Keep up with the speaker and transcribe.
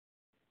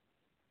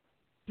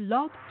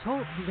Blog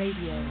Talk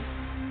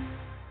Radio.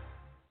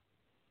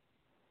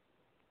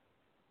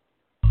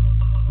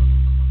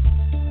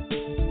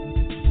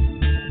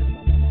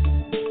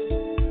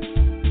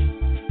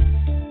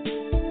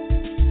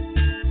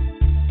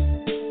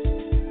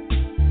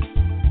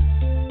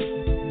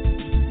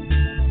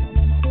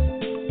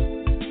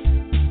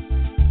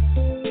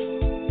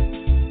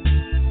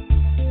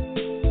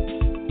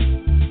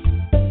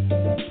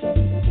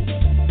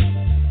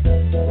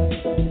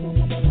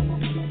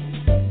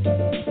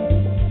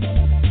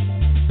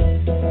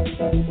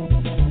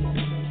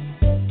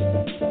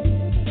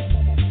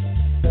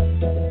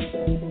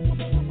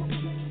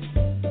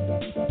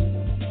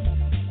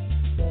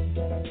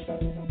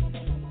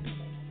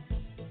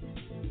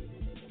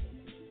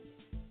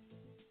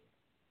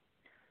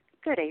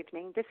 Good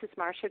evening. This is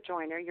Marsha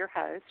Joyner, your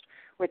host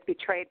with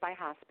Betrayed by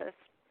Hospice.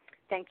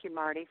 Thank you,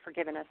 Marty, for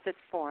giving us this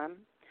forum.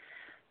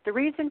 The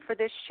reason for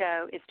this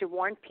show is to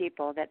warn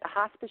people that the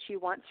hospice you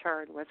once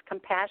heard was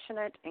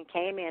compassionate and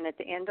came in at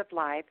the end of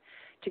life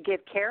to give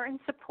care and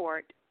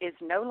support is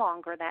no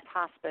longer that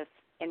hospice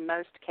in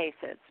most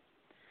cases.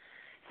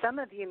 Some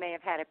of you may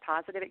have had a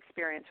positive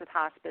experience with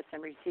hospice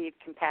and received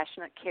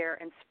compassionate care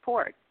and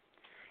support.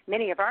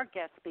 Many of our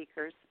guest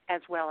speakers, as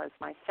well as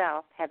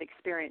myself, have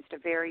experienced a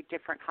very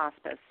different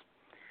hospice.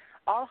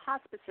 All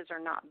hospices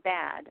are not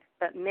bad,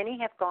 but many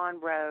have gone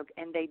rogue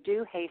and they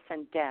do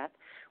hasten death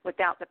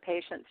without the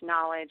patient's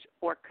knowledge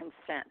or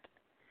consent.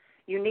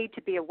 You need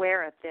to be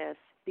aware of this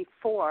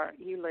before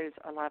you lose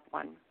a loved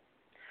one.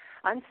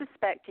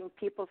 Unsuspecting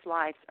people's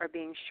lives are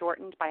being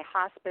shortened by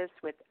hospice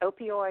with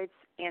opioids,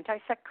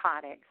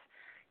 antipsychotics,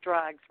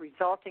 drugs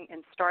resulting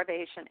in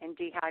starvation and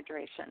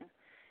dehydration,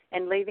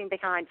 and leaving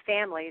behind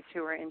families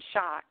who are in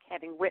shock,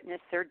 having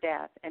witnessed their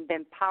death and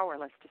been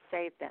powerless to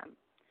save them.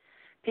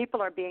 People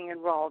are being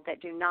enrolled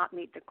that do not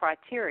meet the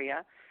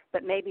criteria,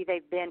 but maybe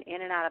they've been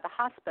in and out of the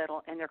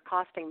hospital and they're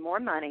costing more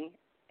money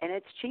and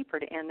it's cheaper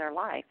to end their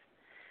life.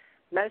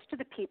 Most of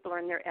the people are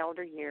in their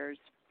elder years,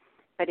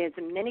 but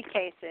in many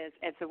cases,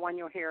 as the one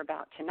you'll hear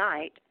about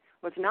tonight,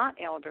 was not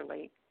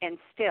elderly, and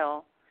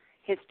still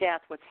his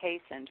death was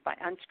hastened by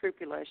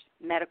unscrupulous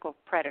medical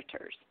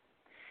predators.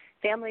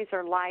 Families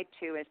are lied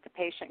to as the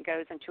patient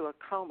goes into a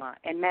coma,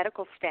 and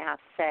medical staff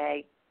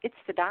say it's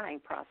the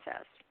dying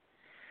process.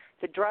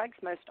 The drugs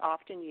most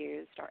often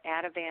used are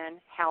Ativan,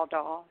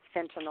 Haldol,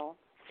 fentanyl,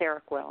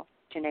 Seroquel,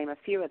 to name a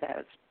few of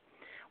those.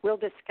 We'll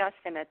discuss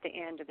them at the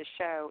end of the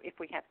show if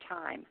we have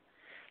time.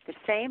 The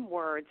same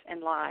words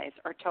and lies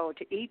are told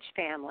to each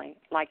family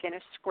like in a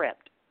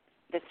script,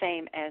 the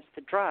same as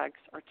the drugs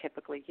are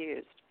typically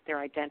used. They're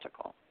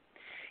identical.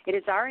 It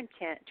is our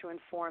intent to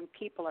inform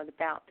people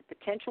about the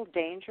potential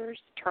dangers,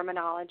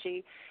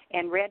 terminology,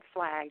 and red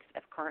flags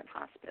of current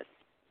hospice.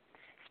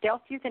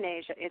 Stealth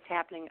euthanasia is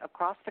happening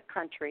across the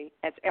country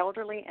as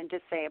elderly and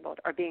disabled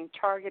are being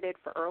targeted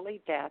for early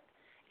death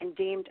and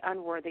deemed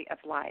unworthy of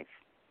life.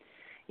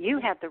 You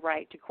have the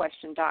right to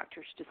question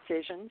doctors'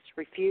 decisions,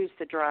 refuse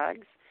the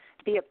drugs,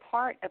 be a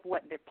part of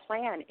what their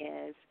plan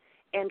is,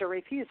 and to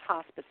refuse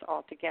hospice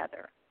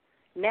altogether.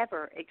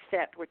 Never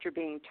accept what you're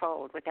being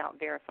told without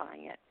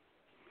verifying it.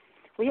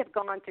 We have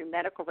gone through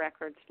medical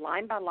records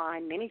line by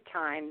line many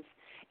times,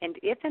 and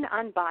if an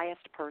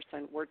unbiased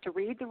person were to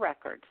read the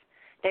records,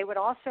 they would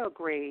also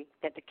agree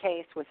that the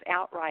case was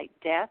outright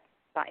death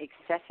by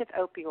excessive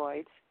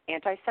opioids,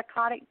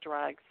 antipsychotic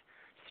drugs,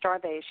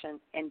 starvation,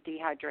 and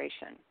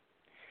dehydration.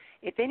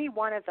 If any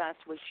one of us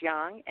was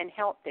young and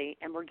healthy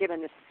and were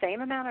given the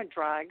same amount of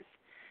drugs,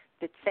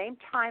 the same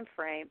time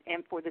frame,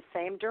 and for the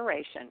same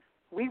duration,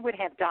 we would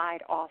have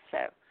died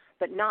also,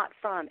 but not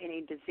from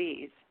any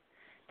disease.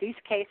 These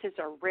cases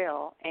are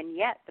real, and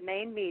yet the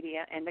main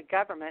media and the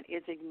government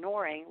is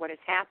ignoring what is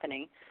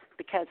happening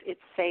because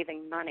it's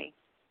saving money.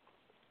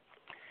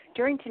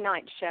 During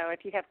tonight's show,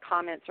 if you have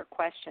comments or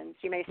questions,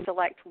 you may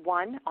select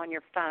one on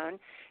your phone,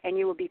 and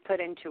you will be put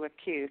into a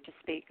queue to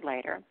speak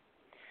later.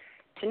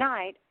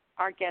 Tonight,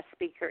 our guest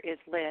speaker is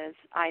Liz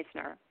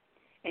Isner,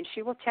 and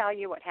she will tell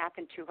you what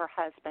happened to her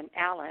husband,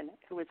 Alan,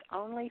 who was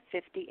only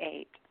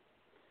 58.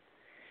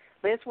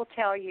 Liz will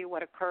tell you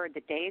what occurred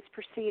the days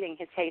preceding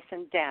his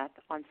hastened death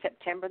on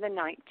September the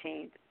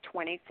 19th,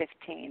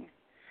 2015.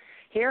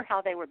 Hear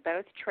how they were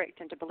both tricked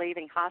into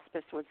believing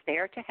hospice was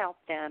there to help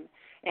them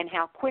and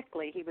how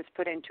quickly he was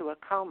put into a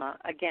coma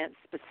against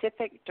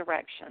specific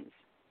directions.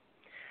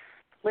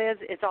 Liz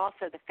is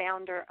also the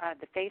founder of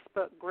the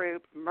Facebook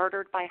group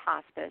Murdered by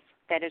Hospice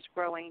that is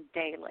growing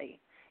daily.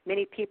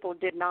 Many people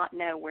did not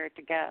know where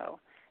to go.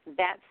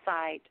 That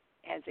site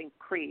has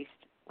increased.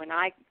 When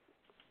I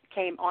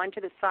came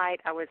onto the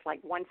site, I was like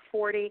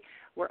 140.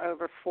 We're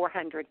over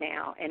 400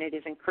 now, and it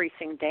is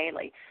increasing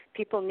daily.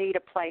 People need a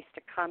place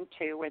to come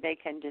to where they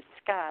can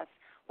discuss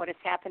what has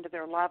happened to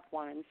their loved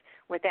ones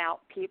without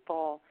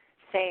people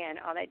saying,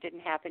 oh, that didn't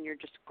happen, you're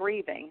just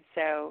grieving.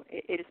 So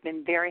it has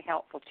been very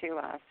helpful to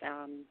us,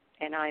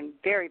 and I'm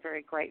very,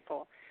 very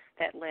grateful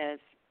that Liz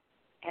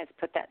has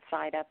put that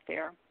site up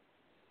there.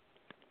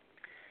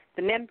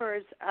 The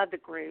members of the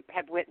group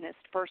have witnessed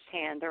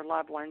firsthand their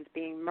loved ones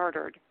being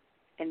murdered,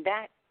 and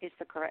that is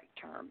the correct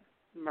term,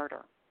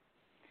 murder.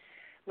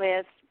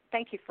 Liz,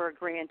 thank you for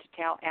agreeing to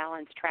tell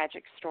Alan's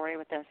tragic story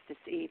with us this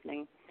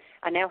evening.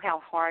 I know how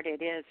hard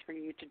it is for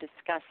you to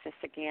discuss this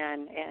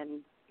again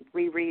and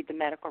reread the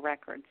medical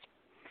records.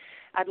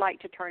 I'd like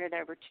to turn it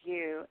over to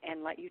you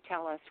and let you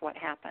tell us what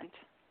happened.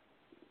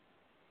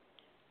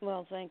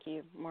 Well, thank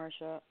you,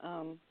 Marsha.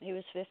 He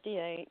was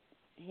 58.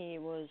 He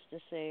was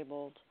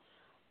disabled.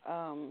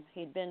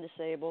 He'd been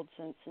disabled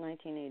since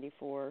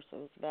 1984, so it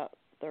was about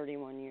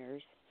 31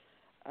 years.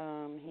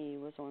 He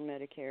was on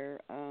Medicare.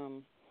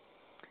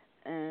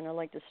 And I'd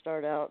like to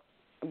start out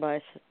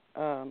by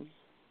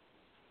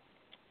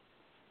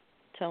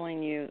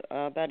telling you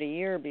about a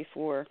year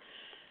before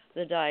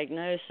the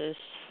diagnosis,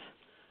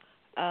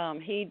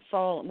 he'd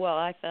fallen. Well,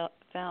 I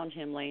found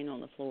him laying on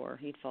the floor.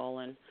 He'd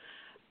fallen,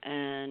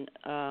 and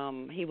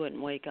he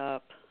wouldn't wake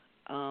up.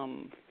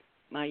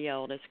 I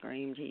yelled, I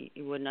screamed. He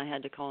wouldn't. I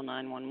had to call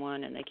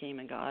 911, and they came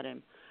and got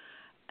him.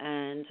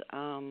 And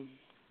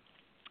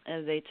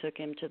as they took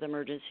him to the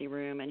emergency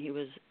room, and he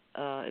was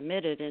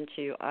admitted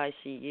into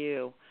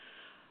ICU,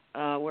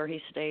 where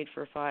he stayed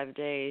for 5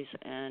 days,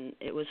 and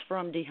it was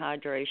from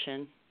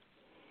dehydration.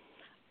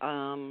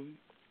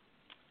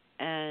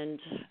 And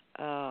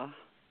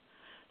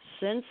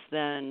since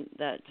then,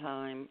 that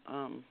time,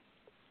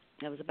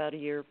 that was about a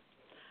year,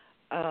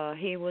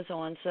 he was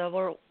on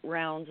several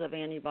rounds of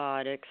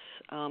antibiotics,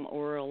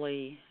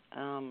 orally,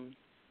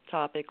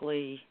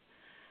 topically,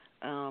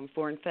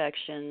 for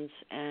infections,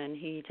 and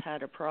he'd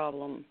had a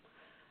problem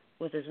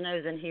with his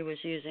nose, and he was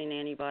using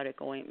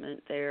antibiotic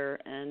ointment there.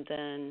 And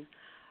then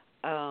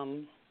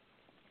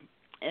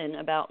in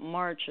about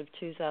March of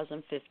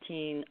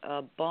 2015,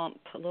 a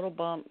little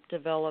bump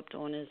developed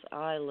on his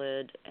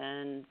eyelid,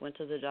 and went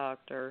to the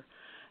doctor,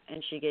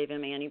 and she gave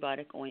him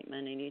antibiotic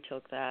ointment, and he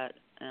took that,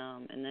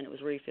 and then it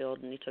was refilled,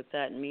 and he took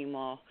that, and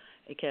meanwhile,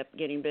 it kept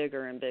getting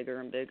bigger and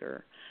bigger and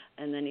bigger,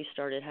 and then he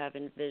started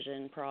having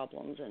vision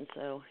problems, and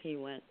so he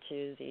went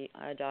to the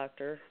eye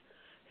doctor,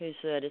 who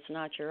said, it's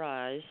not your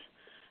eyes,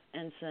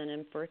 and sent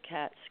him for a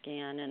CAT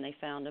scan, and they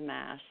found a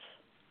mass.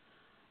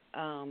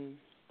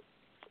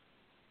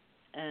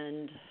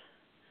 And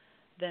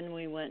then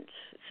we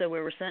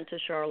were sent to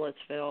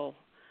Charlottesville,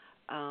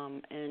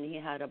 and he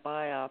had a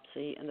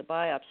biopsy, and the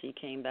biopsy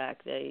came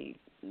back, it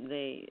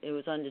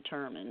was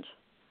undetermined.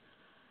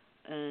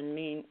 And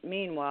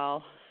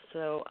meanwhile,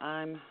 so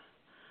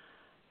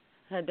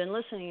had been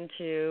listening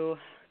to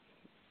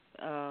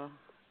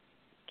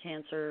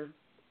cancer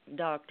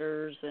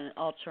doctors and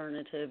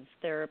alternative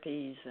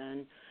therapies,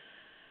 and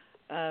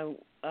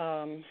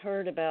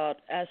heard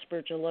about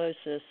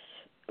aspergillosis,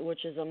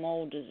 which is a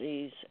mold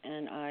disease,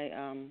 and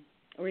I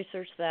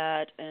researched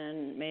that.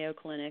 And Mayo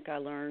Clinic, I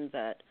learned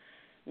that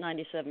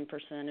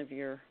 97% of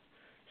your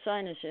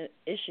sinus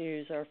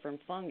issues are from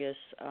fungus,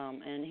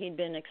 and he'd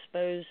been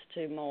exposed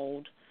to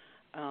mold,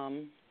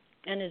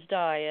 and his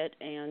diet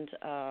and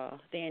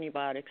the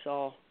antibiotics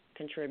all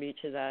contribute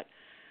to that.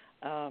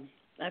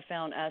 I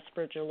found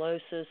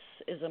aspergillosis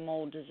is a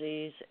mold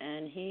disease,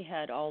 and he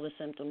had all the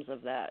symptoms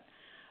of that,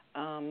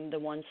 the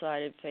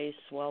one-sided face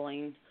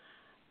swelling,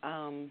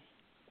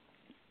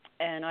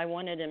 and I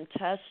wanted him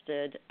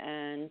tested,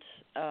 and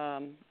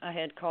I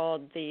had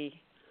called the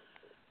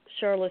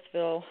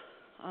Charlottesville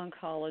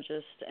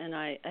oncologist, and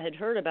I had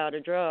heard about a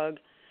drug,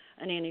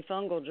 an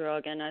antifungal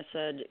drug, and I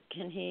said,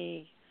 can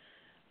he,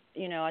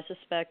 I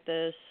suspect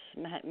this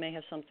may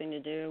have something to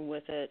do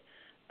with it.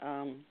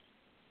 I'm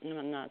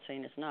not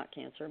saying it's not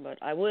cancer, but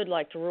I would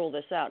like to rule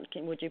this out.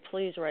 Would you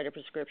please write a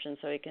prescription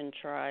so he can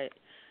try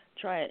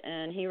it?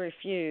 And he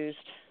refused,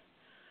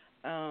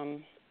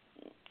 and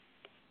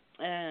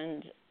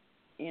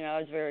I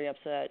was very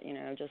upset,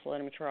 just let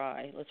him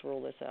try. Let's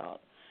rule this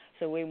out.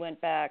 So we went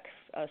back.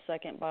 A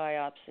second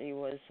biopsy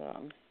was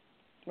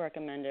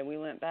recommended. We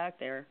went back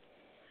there,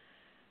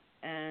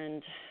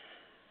 and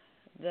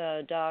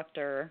the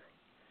doctor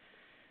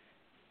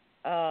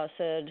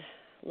said,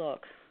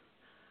 look,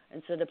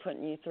 instead of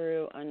putting you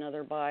through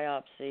another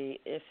biopsy,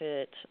 if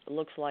it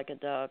looks like a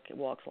duck, it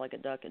walks like a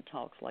duck, it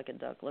talks like a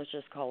duck, let's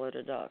just call it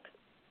a duck.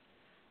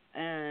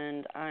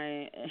 And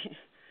I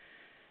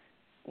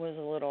was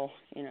a little,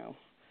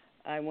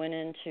 I went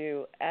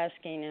into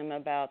asking him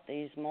about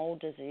these mold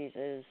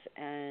diseases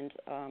and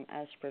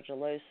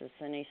aspergillosis,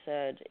 and he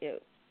said,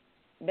 it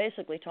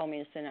basically told me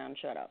to sit down and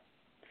shut up.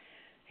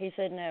 He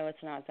said, no,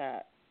 it's not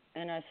that.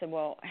 And I said,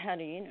 well, how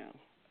do you know?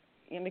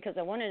 Because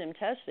I wanted him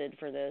tested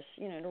for this,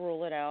 to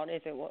rule it out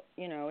if it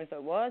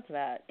was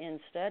that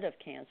instead of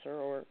cancer,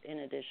 or in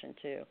addition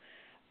to,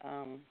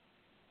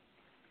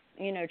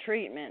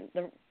 treatment.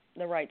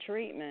 The right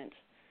treatment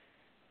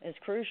is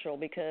crucial,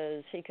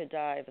 because he could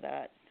die of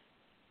that,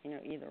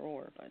 either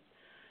or. But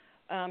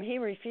he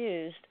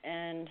refused,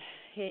 and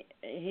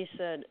he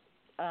said,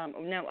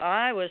 no,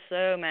 I was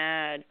so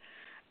mad.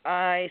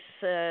 I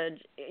said,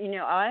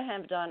 I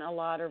have done a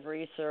lot of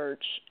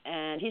research,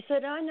 and he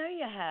said, I know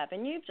you have,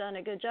 and you've done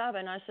a good job.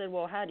 And I said,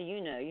 well, how do you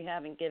know? You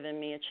haven't given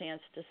me a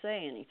chance to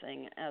say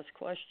anything, ask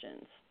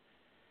questions.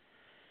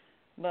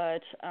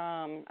 But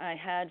I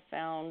had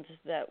found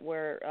that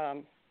where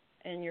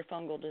in your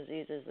fungal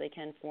diseases they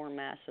can form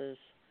masses.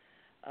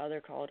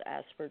 They're called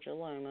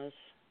aspergillomas,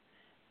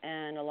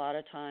 and a lot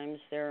of times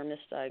there are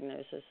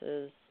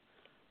misdiagnoses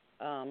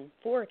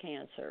for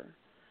cancer,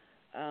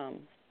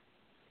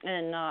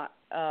 and not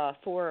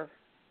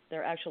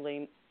they're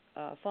actually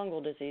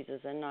fungal diseases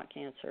and not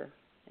cancer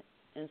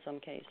in some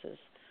cases.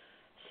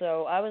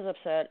 So I was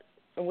upset.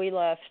 We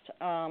left,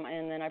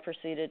 and then I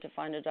proceeded to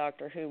find a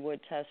doctor who would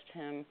test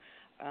him.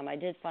 I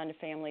did find a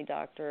family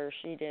doctor.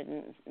 She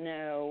didn't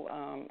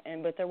know,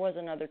 but there was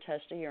another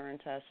test, a urine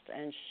test,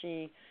 and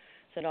she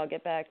said, I'll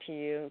get back to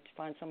you to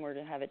find somewhere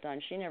to have it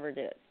done. She never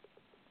did.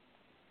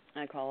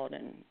 I called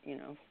and,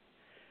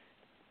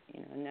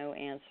 no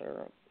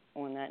answer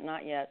on that,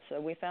 not yet. So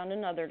we found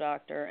another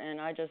doctor, and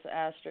I just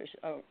asked her,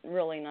 a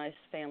really nice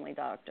family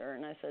doctor,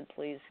 and I said,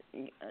 please,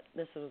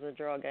 this was a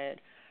drug I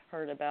had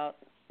heard about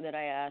that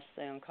I asked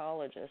the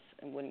oncologist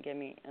and wouldn't give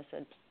me. I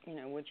said,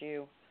 would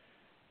you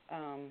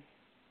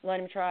let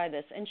him try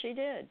this? And she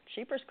did.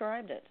 She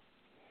prescribed it.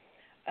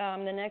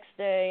 The next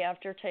day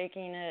after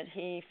taking it,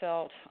 he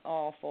felt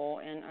awful,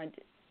 and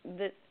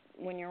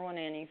when you're on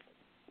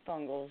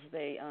antifungals,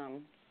 they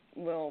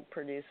will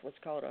produce what's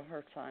called a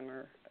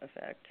Herxheimer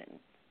effect, and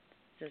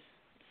just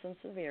some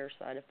severe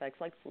side effects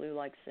like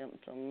flu-like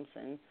symptoms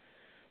and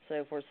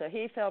so forth. So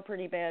he felt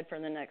pretty bad for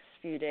the next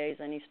few days,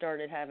 and he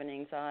started having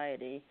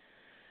anxiety.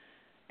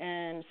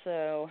 And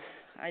so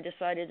I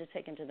decided to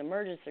take him to the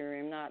emergency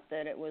room, not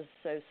that it was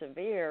so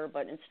severe,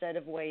 but instead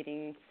of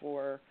waiting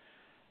for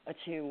a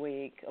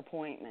 2-week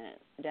appointment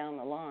down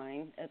the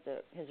line at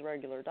his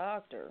regular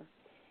doctor,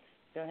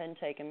 go ahead and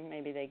take him.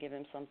 Maybe they give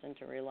him something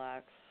to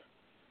relax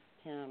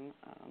him.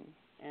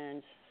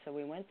 And so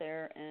we went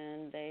there,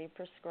 and they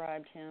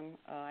prescribed him,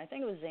 I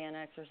think it was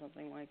Xanax or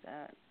something like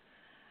that.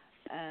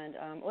 And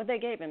they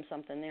gave him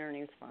something there, and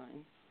he was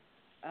fine.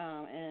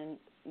 And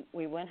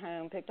we went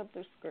home, picked up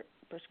the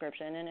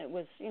prescription, and it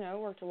was,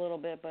 worked a little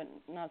bit, but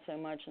not so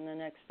much. And the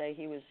next day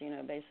he was,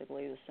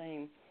 basically the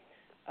same.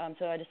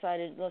 So I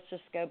decided, let's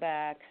just go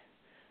back,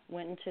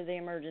 went into the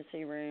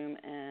emergency room,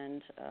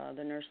 and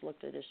the nurse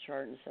looked at his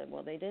chart and said,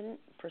 well, they didn't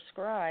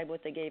prescribe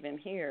what they gave him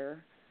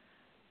here.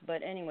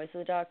 But anyway, so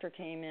the doctor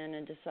came in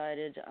and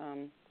decided,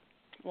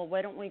 well,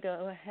 why don't we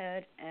go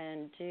ahead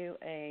and do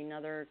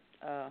another,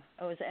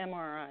 it was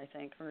MRI, I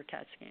think, or a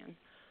CAT scan,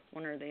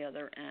 one or the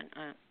other.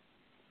 And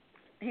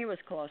he was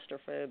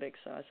claustrophobic,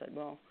 so I said,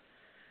 well,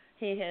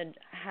 he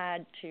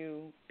had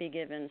to be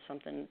given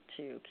something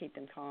to keep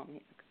him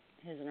calm,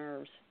 his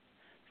nerves,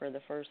 for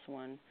the first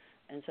one.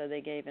 And so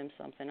they gave him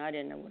something. I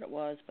didn't know what it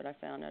was, but I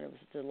found out it was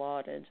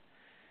Dilaudid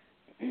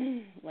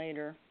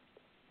later.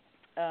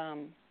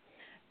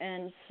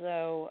 And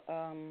so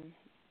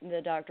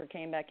the doctor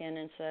came back in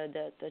and said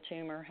that the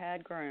tumor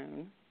had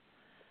grown,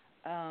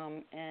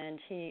 and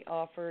he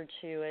offered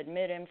to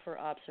admit him for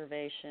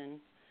observation.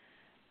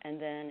 And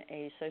then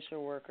a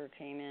social worker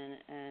came in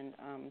and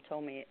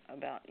told me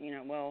about,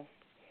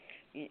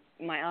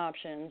 my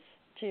options,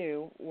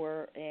 too,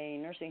 were a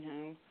nursing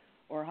home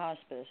or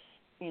hospice,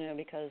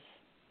 because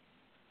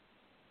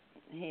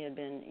he had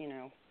been,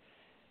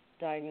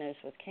 diagnosed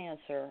with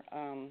cancer.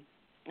 And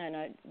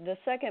the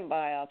second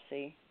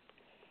biopsy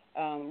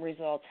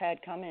results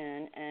had come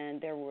in,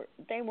 and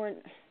they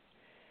weren't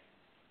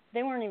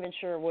even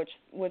sure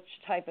which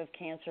type of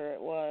cancer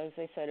it was.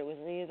 They said it was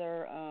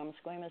either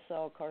squamous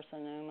cell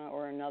carcinoma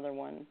or another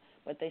one,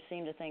 but they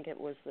seemed to think it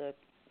was the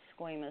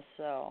squamous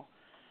cell.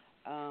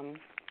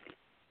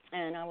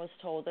 And I was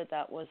told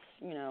that was,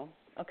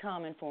 a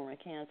common form of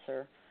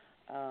cancer.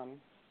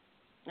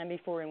 And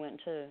before we went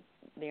to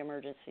the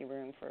emergency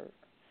room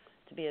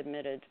to be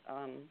admitted,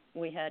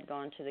 we had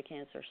gone to the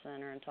cancer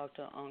center and talked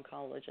to an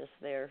oncologist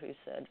there who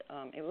said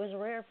it was a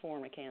rare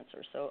form of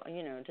cancer. So,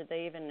 did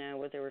they even know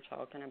what they were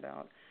talking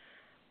about?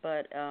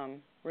 But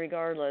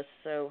regardless,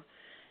 so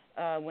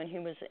when he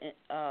was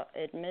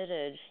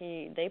admitted,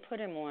 they put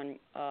him on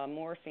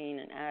morphine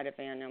and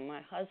Ativan. Now,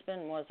 my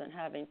husband wasn't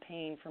having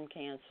pain from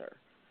cancer.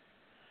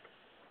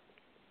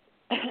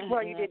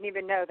 Well, you didn't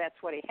even know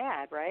that's what he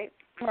had, right?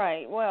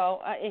 Right.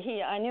 Well,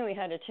 I knew he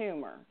had a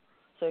tumor.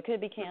 So it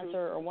could be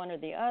cancer or one or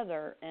the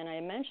other. And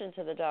I mentioned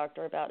to the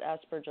doctor about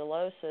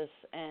aspergillosis,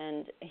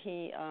 and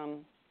he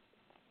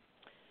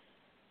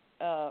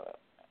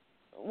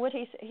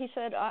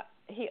said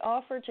he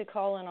offered to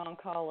call an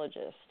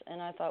oncologist.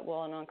 And I thought,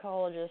 well, an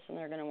oncologist, and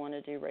they're going to want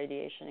to do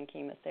radiation and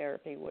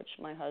chemotherapy, which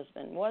my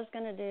husband was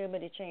going to do,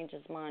 but he changed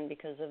his mind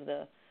because of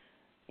the,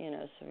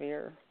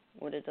 severe,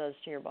 what it does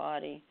to your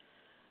body.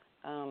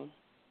 And,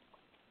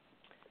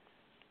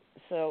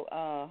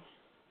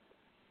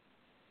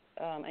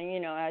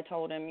 I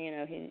told him,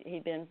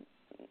 he'd been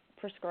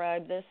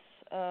prescribed this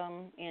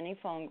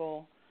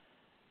antifungal,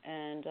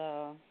 and,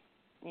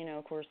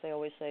 of course, they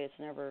always say it's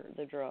never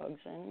the drugs,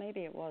 and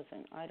maybe it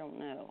wasn't. I don't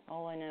know.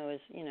 All I know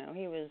is,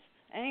 he was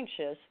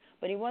anxious,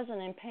 but he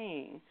wasn't in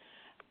pain.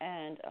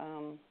 And,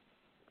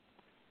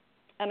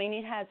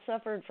 he had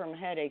suffered from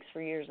headaches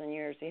for years and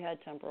years. He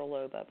had temporal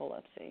lobe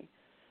epilepsy,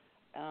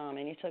 and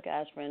he took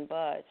aspirin,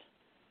 but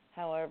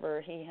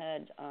However, he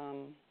had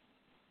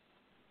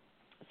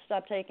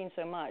stopped taking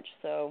so much,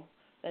 so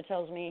that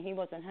tells me he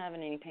wasn't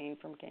having any pain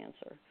from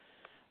cancer.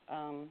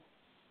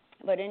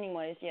 But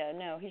anyways, yeah,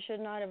 no, he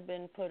should not have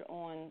been put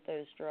on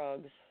those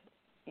drugs,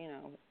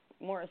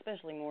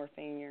 especially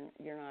morphine.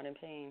 You're not in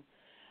pain.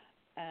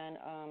 And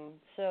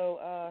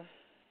so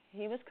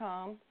he was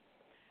calm,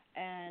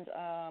 and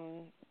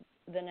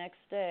the next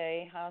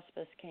day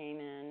hospice came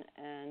in,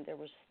 and there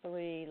was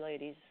 3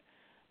 ladies,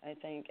 I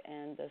think,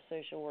 and the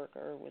social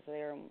worker was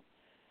there.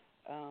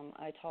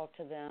 I talked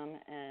to them,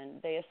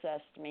 and they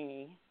assessed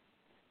me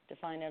to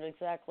find out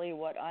exactly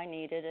what I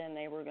needed, and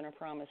they were going to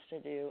promise to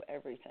do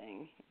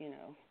everything,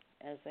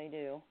 as they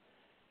do.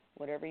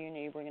 Whatever you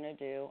need, we're going to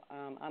do.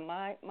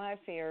 My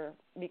fear,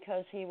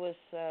 because he was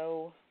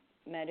so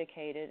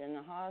medicated in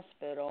the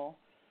hospital,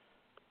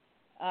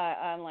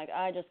 I'm like,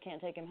 I just can't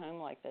take him home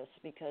like this,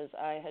 because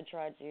I had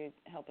tried to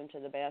help him to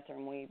the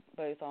bathroom. We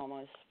both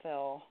almost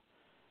fell,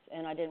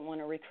 and I didn't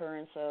want a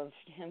recurrence of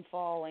him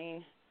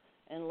falling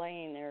and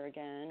laying there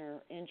again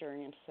or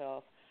injuring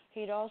himself.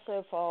 He'd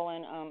also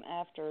fallen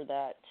after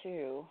that,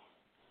 too,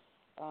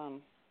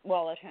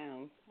 while at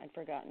home. I'd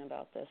forgotten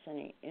about this, and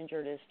he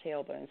injured his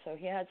tailbone. So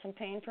he had some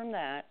pain from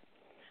that,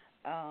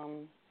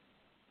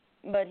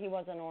 but he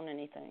wasn't on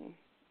anything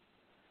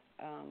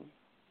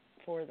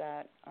for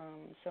that.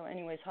 So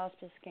anyways,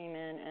 hospice came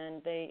in,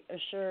 and they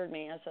assured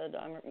me, I said,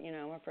 I'm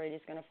afraid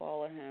he's going to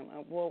fall at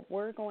home. Well,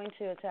 we're going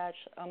to attach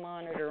a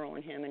monitor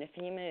on him, and if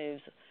he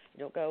moves,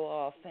 it'll go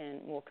off,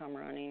 and we'll come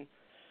running.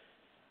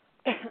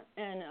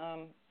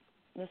 And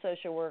the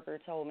social worker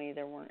told me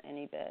there weren't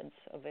any beds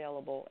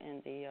available in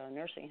the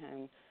nursing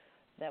home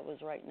that was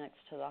right next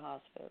to the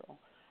hospital.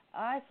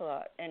 I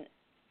thought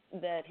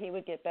that he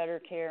would get better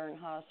care in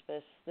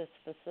hospice, this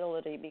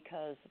facility,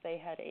 because they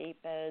had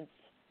 8 beds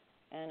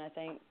and I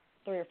think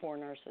 3 or 4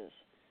 nurses.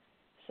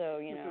 So,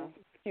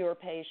 fewer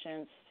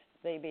patients,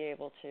 they'd be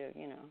able to,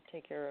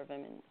 take care of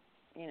him. And,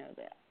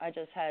 I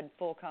just had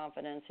full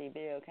confidence he'd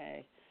be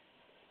okay.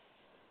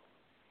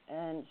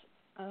 And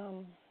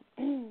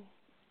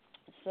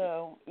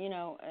so,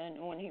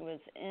 and when he was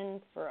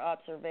in for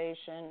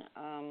observation,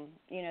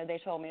 they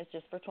told me it's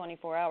just for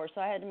 24 hours.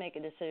 So I had to make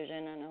a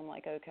decision, and I'm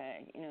like,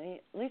 okay,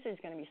 at least he's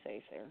going to be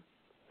safe there.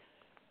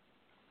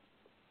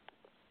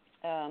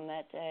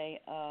 That day,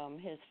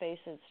 his face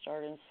had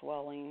started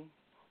swelling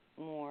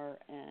more,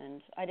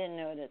 and I didn't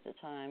know it at the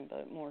time,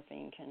 but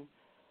morphine can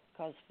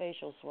cause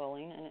facial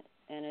swelling,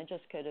 and it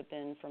just could have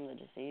been from the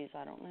disease.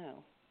 I don't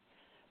know.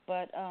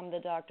 But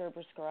the doctor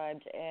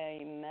prescribed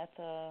a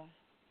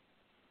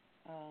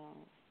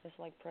it's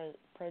like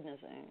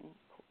prednisone,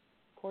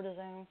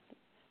 cortisone.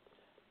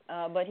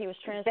 But he was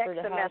transferred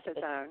to hospice.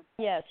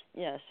 Yes,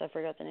 I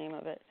forgot the name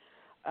of it.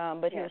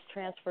 But he was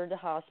transferred to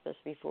hospice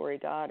before he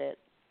got it.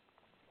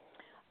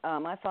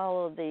 I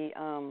followed the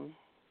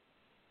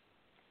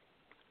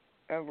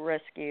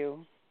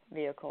rescue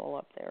vehicle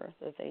up there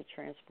that they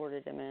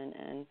transported him in,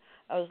 and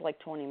I was like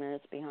 20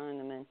 minutes behind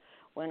him. And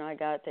when I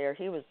got there,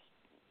 he was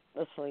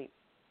asleep.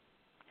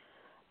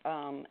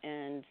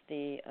 And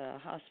the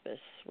hospice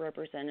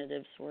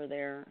representatives were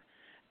there,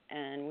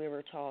 and we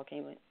were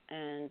talking,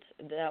 and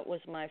that was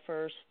my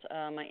first,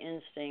 my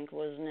instinct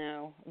was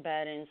no,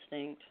 bad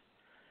instinct.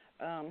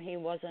 He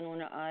wasn't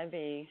on an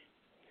IV,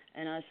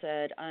 and I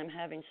said, I'm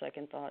having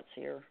second thoughts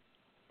here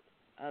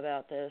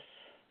about this,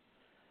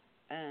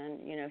 and,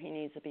 he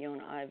needs to be on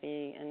IV,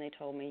 and they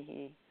told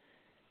me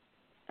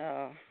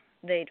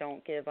they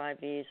don't give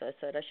IVs. I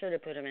said I should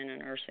have put him in a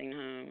nursing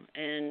home,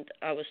 and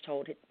I was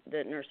told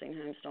that nursing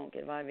homes don't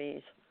give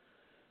IVs,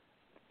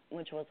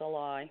 which was a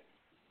lie.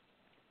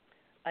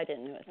 I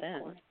didn't know it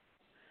then,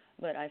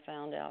 but I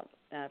found out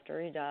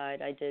after he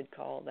died. I did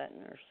call that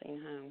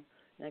nursing home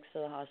next to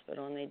the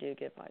hospital, and they do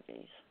give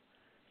IVs.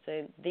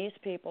 So these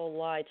people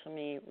lie to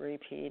me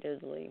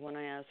repeatedly when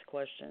I ask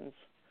questions.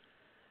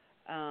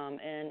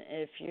 And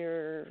if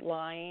you're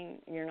lying,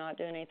 you're not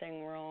doing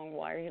anything wrong.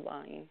 Why are you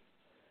lying?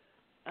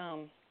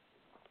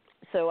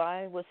 So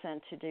I was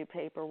sent to do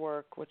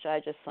paperwork, which I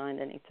just signed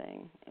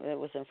anything. It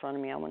was in front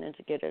of me. I wanted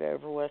to get it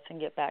over with and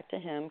get back to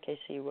him in case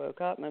he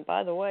woke up. And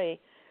by the way,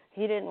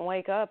 he didn't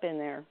wake up in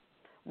there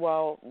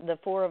while the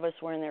 4 of us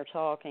were in there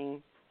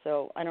talking.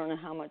 So I don't know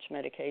how much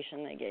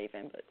medication they gave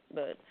him,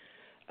 but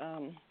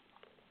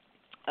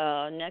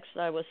next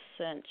I was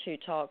sent to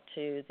talk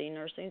to the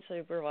nursing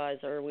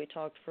supervisor. We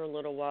talked for a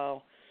little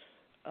while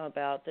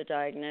about the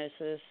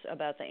diagnosis,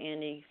 about the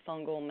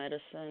antifungal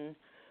medicine,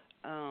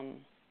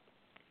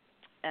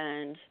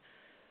 and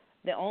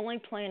the only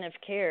plan of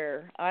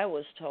care I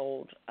was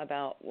told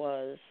about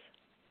was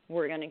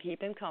we're going to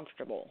keep him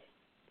comfortable.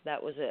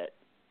 That was it.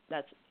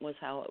 That was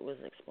how it was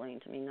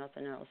explained to me,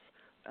 nothing else.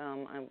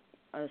 I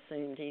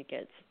assumed he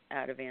gets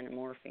out of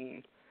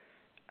antimorphine.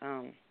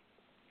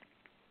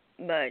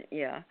 But,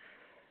 yeah.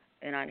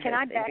 And Can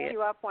I back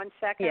you up 1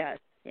 second?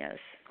 Yes.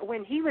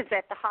 When he was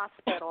at the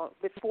hospital,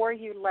 before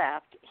you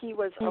left, he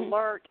was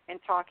alert and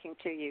talking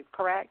to you,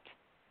 correct?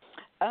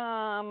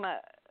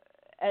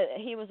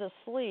 He was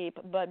asleep,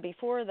 but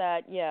before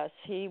that, yes,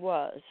 he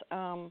was.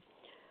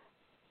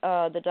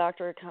 the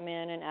doctor had come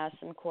in and asked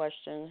him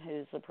questions,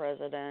 who's the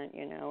president,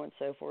 and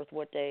so forth,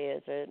 what day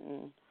is it,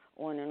 and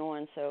on and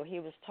on. So he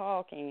was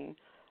talking.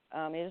 He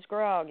was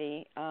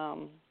groggy.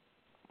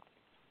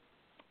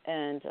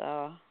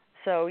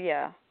 So,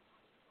 yeah,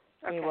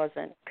 Okay. he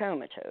wasn't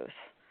comatose.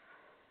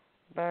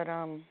 But,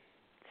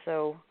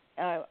 so,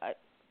 as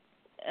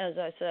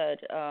I said,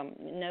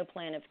 no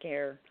plan of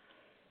care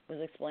was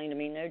explained to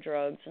me, no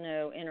drugs,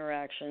 no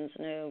interactions,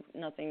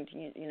 nothing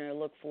to,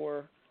 look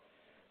for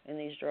in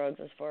these drugs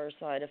as far as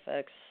side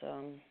effects.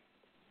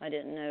 I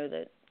didn't know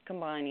that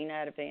combining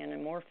Ativan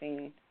and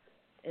morphine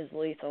is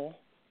lethal.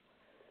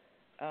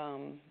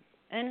 And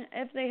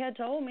if they had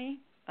told me,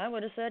 I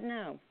would have said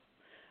no.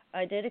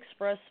 I did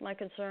express my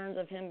concerns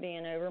of him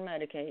being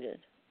over-medicated,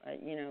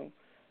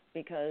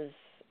 because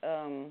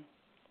I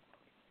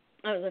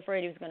was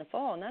afraid he was going to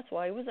fall, and that's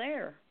why he was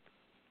there,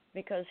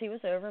 because he was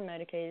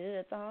over-medicated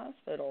at the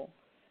hospital.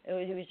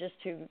 He was just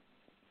too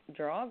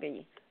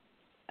droggy.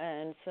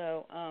 And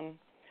so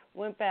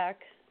went back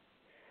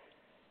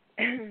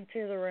to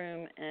the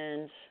room,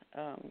 and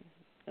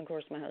of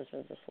course my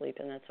husband's asleep,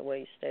 and that's the way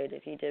he stayed.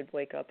 He did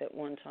wake up at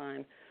one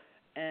time,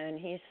 and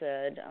he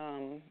said,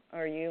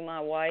 "Are you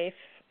my wife?"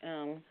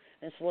 In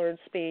slurred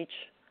speech.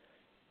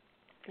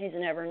 He's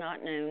never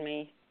not known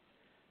me,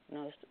 and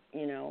I was,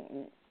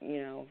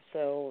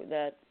 so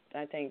that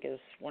I think is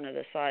one of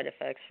the side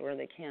effects where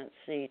they can't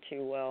see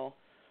too well.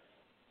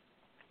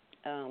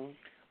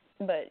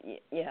 But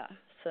yeah,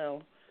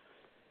 so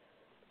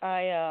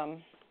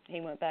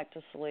he went back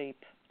to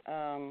sleep.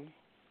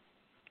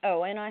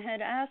 And I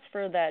had asked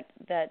for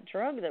that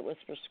drug that was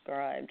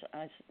prescribed,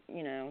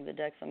 the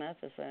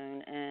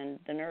dexamethasone, and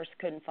the nurse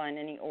couldn't find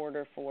any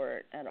order for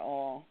it at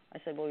all. I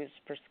said, well, he was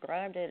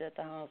prescribed it at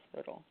the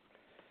hospital.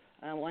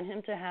 I want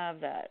him to have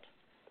that.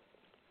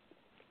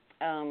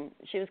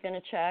 She was going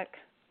to check.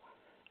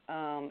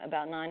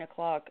 About 9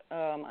 o'clock,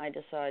 I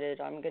decided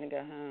I'm going to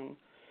go home.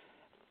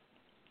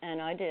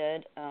 And I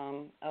did.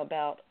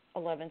 About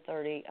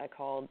 11:30, I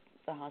called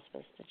the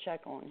hospice to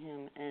check on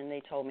him, and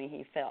they told me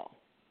he fell.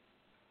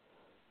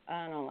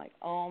 And I'm like,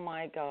 oh,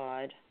 my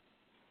God,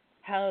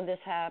 how did this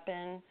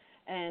happen?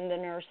 And the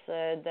nurse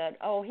said that,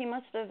 he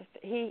must have,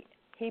 he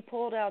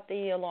pulled out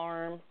the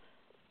alarm.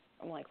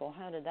 I'm like, well,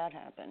 how did that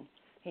happen?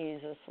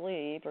 He's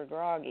asleep or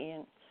groggy.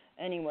 And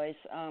anyways,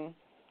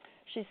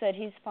 she said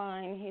he's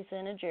fine. He's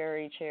in a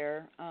jerry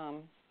chair.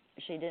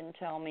 She didn't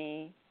tell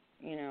me,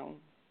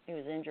 he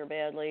was injured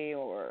badly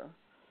or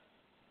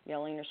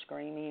yelling or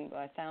screaming. But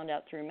I found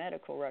out through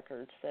medical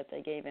records that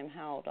they gave him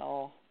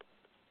Haldol.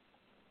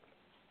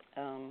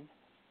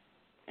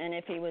 And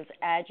if he was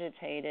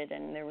agitated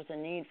and there was a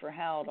need for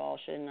Haldol,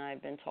 shouldn't I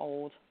have been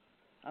told?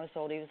 I was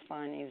told he was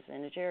fine. He was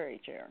in a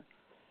jerry chair.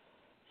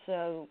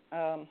 So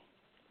the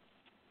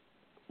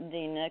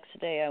next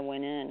day I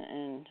went in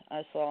and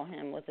I saw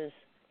him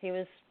he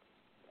was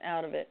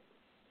out of it,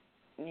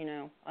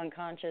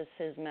 unconscious.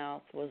 His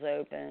mouth was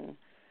open.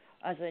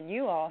 I said,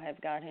 you all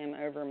have got him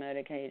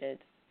over-medicated.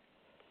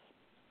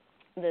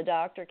 The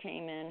doctor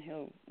came in,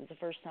 who was the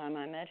first time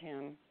I met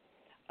him,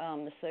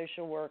 the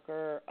social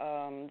worker,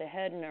 the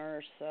head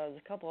nurse, there's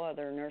a couple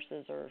other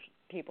nurses or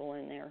people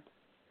in there.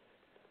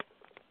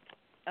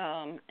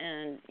 And,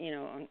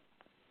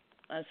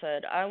 I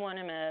said, I want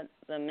him at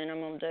the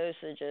minimum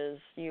dosages.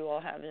 You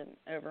all have him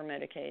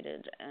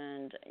over-medicated,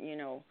 and,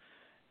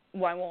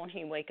 why won't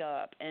he wake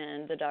up?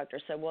 And the doctor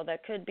said, well,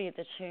 that could be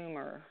the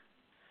tumor.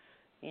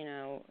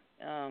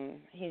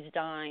 He's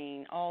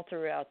dying all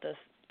throughout the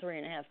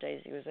 3.5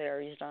 days he was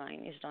there. He's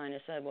dying. I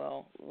said,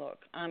 well, look,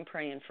 I'm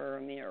praying for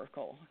a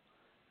miracle.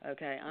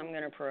 Okay, I'm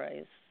going to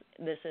pray.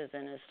 This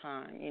isn't his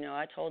time.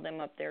 I told them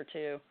up there,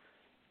 too,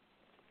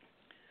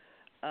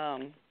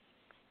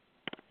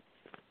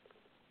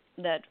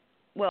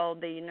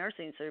 the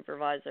nursing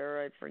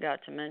supervisor, I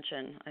forgot to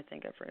mention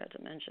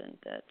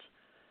that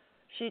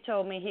she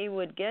told me he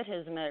would get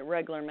his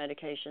regular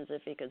medications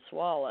if he could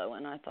swallow.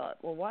 And I thought,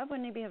 well, why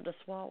wouldn't he be able to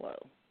swallow?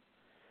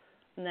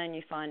 And then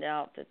you find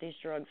out that these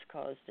drugs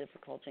cause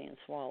difficulty in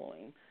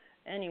swallowing.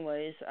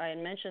 Anyways, I had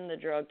mentioned the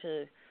drug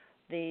to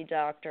the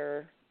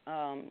doctor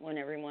when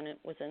everyone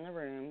was in the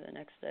room the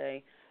next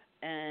day,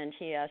 and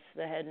he asked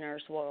the head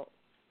nurse, well,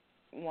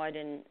 why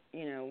didn't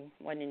you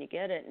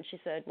get it? And she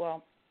said,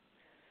 well,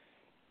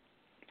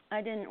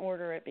 I didn't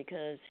order it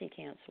because he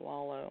can't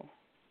swallow.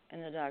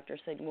 And the doctor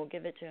said, well,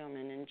 give it to him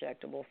in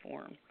injectable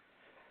form.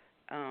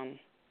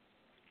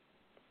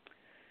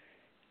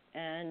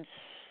 And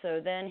so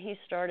then he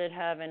started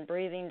having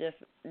breathing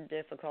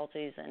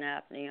difficulties and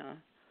apnea.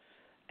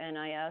 And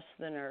I asked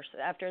the nurse,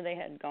 after they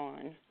had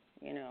gone,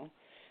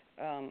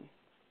 I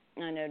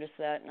noticed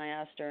that, and I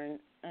asked her, and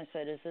I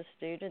said, is this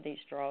due to these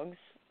drugs?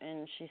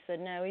 And she said,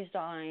 no, he's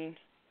dying.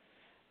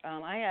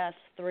 I asked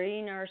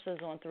 3 nurses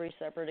on 3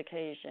 separate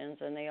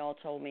occasions, and they all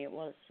told me it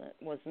was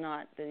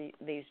not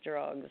these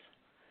drugs.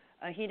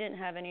 He didn't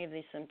have any of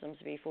these symptoms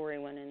before he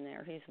went in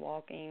there. He's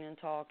walking and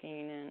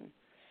talking and,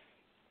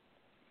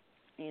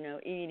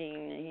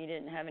 eating. And he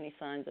didn't have any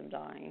signs of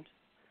dying,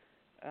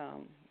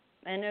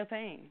 and no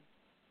pain.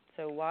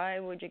 So why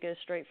would you go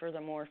straight for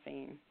the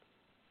morphine?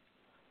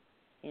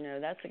 You know,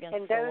 that's against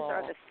and the those law.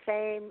 are the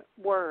same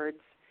words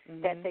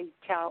that they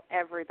tell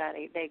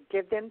everybody. They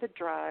give them the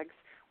drugs,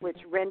 which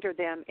render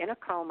them in a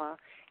coma,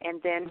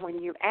 and then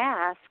when you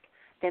ask,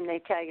 then they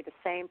tell you the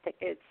same thing.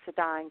 It's a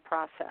dying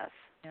process.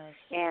 Yes.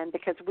 And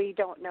because we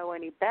don't know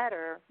any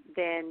better,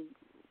 then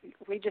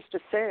we just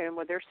assume,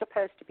 well, they're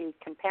supposed to be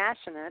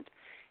compassionate,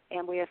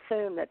 and we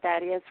assume that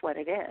that is what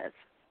it is.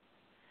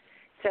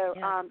 So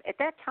at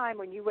that time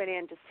when you went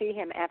in to see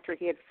him after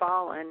he had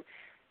fallen,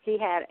 he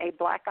had a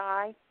black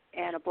eye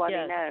and a bloody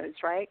nose,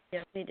 right?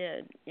 Yes, he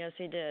did. Yes,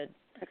 he did.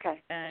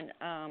 Okay. And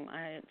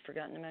I had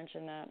forgotten to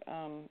mention that.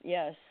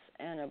 Yes,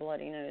 and a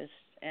bloody nose.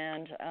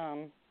 And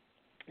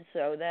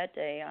so that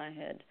day I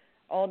had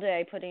all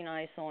day putting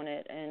ice on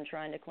it and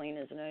trying to clean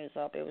his nose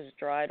up. It was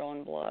dried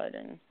on blood,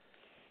 and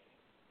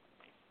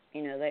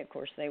you know, they, of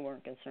course, they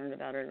weren't concerned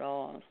about it at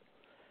all.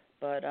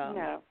 But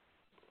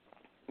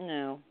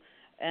no.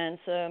 And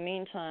so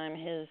meantime,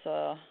 his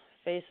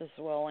face is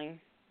swelling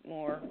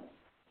more.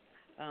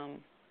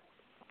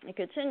 It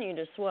continued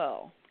to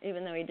swell,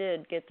 even though he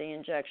did get the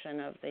injection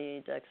of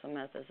the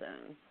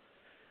dexamethasone.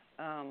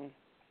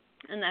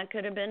 And that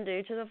could have been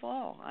due to the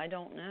fall. I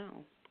don't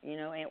know, you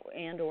know,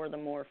 and or the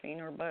morphine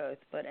or both.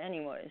 But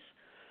anyways,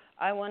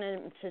 I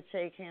wanted to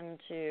take him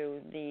to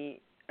the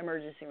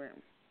emergency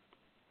room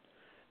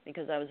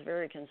because I was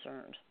very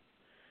concerned.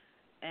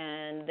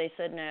 And they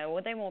said no,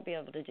 well, they won't be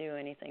able to do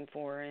anything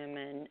for him.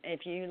 And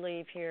if you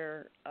leave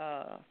here,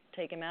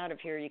 take him out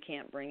of here, you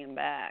can't bring him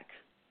back.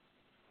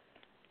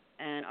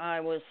 And I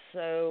was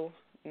so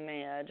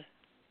mad.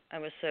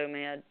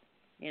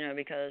 You know,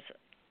 because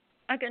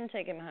I couldn't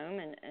take him home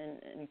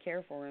and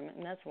care for him,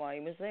 and that's why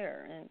he was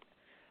there.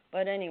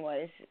 But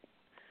anyways,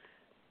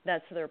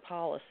 that's their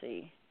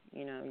policy.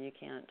 You know, you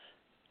can't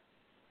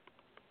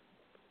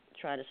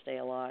try to stay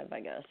alive, I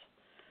guess.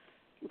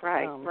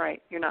 Right,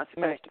 right. You're not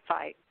supposed to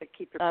fight, but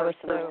keep your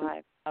person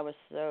alive. I was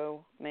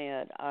so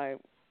mad. I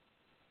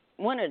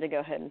wanted to go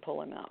ahead and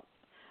pull him out.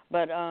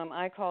 But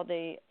I called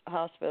the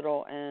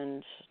hospital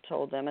and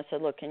told them, I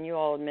said, look, can you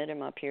all admit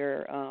him up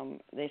here?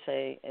 They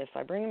say, if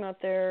I bring him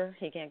up there,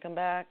 he can't come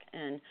back.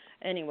 And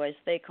anyways,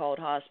 they called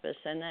hospice,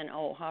 and then,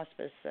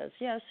 hospice says,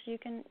 yes, you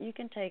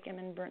can take him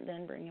and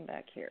then bring him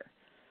back here.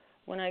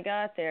 When I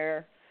got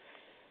there,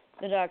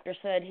 the doctor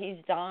said, he's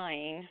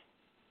dying.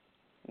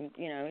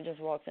 You know, he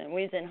just walks in.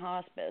 Well, he's in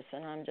hospice,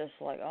 and I'm just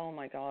like, oh,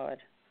 my God.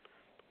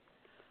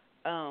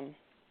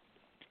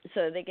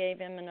 So they gave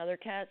him another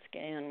CAT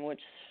scan,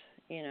 which,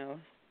 you know,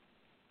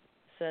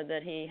 said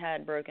that he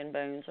had broken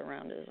bones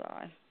around his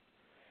eye.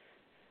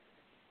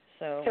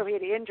 So he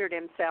had injured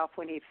himself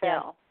when he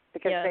fell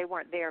because they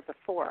weren't there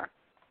before.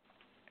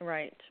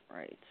 Right.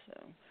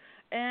 So,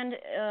 and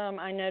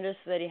I noticed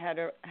that he had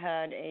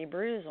a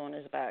bruise on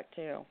his back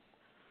too.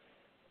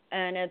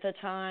 And at the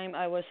time,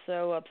 I was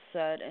so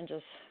upset and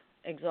just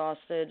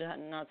exhausted,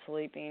 not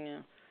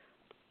sleeping.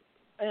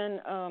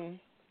 And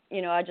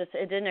you know, it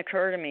didn't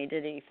occur to me,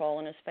 did he fall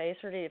on his face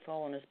or did he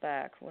fall on his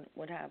back?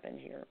 What happened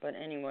here? But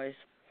anyways,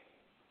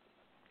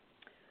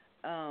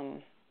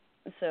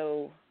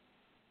 so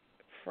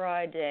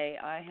Friday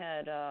I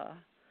had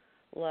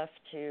left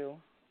to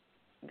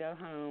go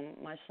home.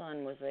 My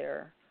son was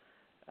there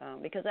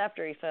because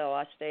after he fell,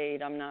 I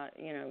stayed. I'm not,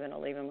 you know, going to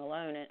leave him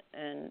alone.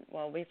 And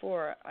well,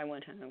 before I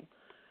went home,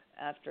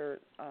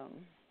 after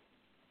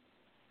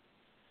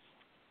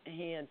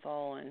he had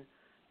fallen.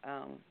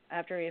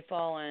 After he had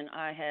fallen,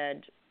 I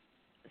had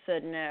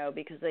said no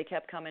because they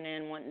kept coming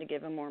in wanting to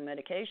give him more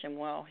medication.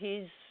 Well,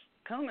 he's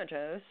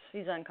comatose.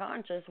 He's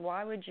unconscious.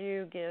 Why would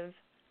you give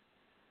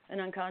an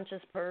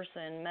unconscious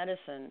person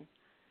medicine?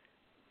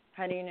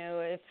 How do you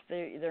know if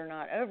they're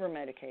not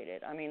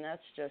over-medicated? I mean,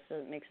 that's just,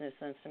 it makes no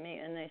sense to me.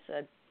 And they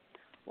said,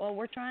 well,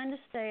 we're trying to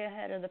stay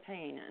ahead of the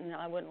pain, and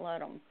I wouldn't let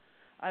them.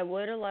 I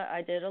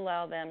did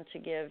allow them to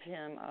give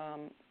him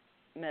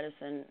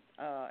medicine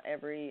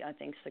every, I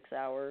think, 6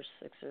 or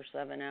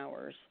 7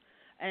 hours.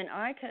 And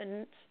I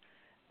couldn't,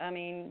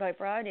 by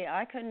Friday,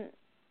 I couldn't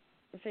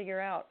figure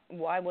out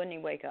why wouldn't he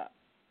wake up.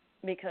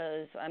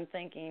 Because I'm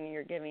thinking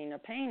you're giving a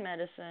pain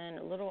medicine,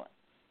 a little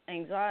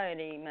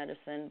anxiety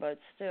medicine, but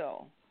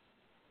still,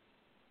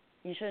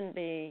 you shouldn't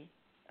be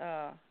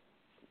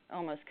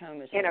almost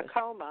comatose. In a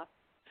coma.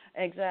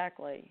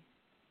 Exactly.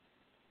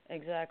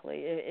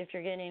 If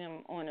you're getting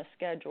them on a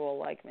schedule,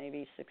 like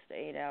maybe 6 to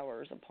 8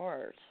 hours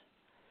apart.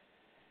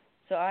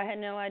 So I had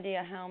no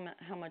idea how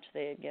much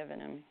they had given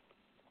him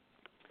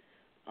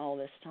all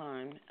this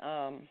time.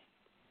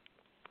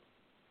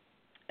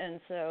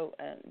 And so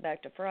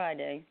back to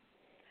Friday.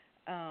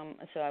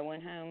 So I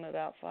went home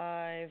about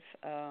 5.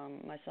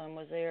 My son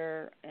was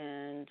there,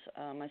 and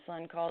my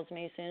son calls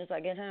me as soon as I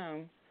get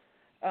home.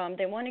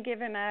 They want to give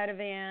him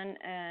Ativan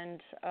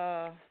and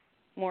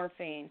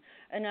morphine.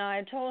 And now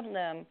I told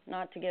them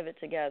not to give it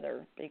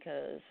together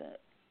because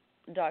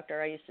the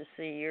doctor I used to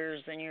see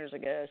years and years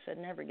ago said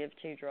never give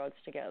 2 drugs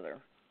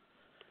together.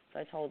 So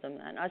I told them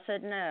that. And I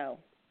said no.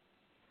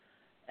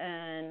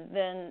 And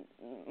then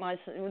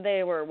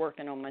they were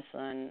working on my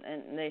son,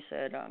 and they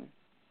said,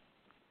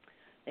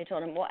 they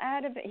told him, well,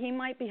 he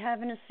might be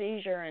having a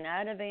seizure, and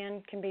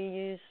Ativan can be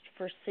used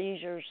for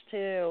seizures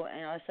too.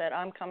 And I said,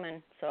 I'm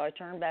coming. So I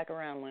turned back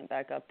around, went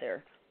back up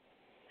there.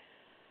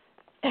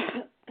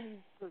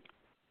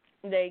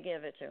 They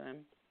give it to him.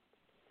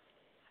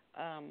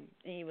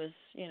 He was,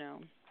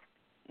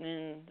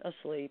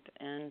 asleep,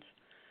 and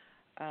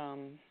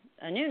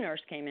a new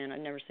nurse came in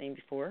I'd never seen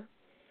before,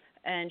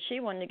 and she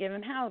wanted to give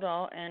him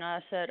Haldol, and I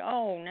said,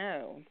 oh,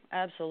 no,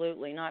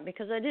 absolutely not,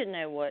 because I didn't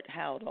know what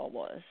Haldol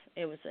was.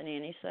 It was an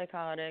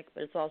antipsychotic,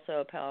 but it's also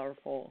a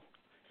powerful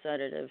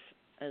sedative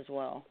as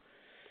well.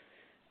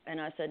 And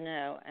I said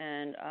no,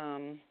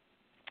 and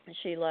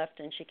she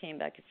left, and she came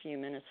back a few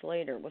minutes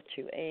later with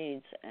 2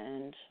 aides,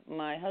 and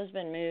my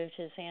husband moved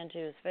his hand to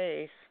his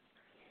face,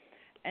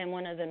 and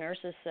one of the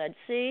nurses said,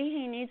 see,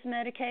 he needs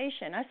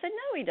medication. I said,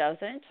 no, he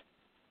doesn't,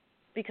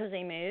 because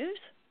he moves.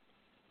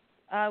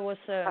 I was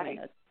so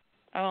mad.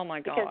 Oh,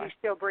 my gosh. Because he's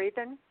still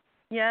breathing?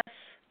 Yes.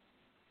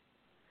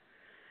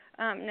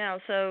 Now,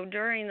 so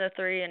during the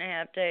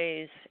 3.5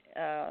 days,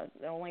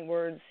 the only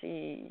words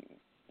he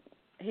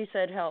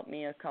said help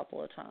me a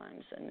couple of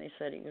times, and they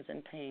said he was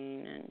in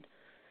pain, and,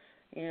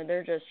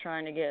 they're just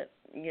trying to get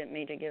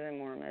me to give him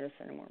more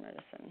medicine and more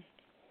medicine.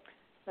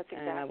 That's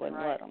exactly and I wouldn't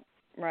right. let him.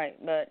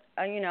 Right, but,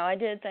 I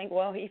did think,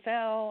 well, he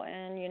fell,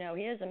 and,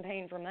 he is in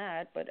pain from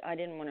that, but I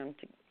didn't want him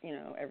to,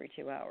 every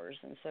 2 hours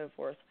and so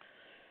forth.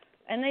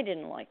 And they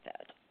didn't like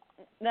that.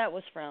 That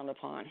was frowned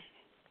upon.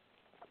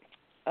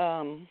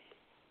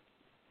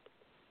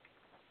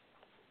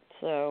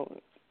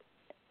 So,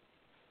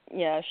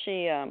 yeah,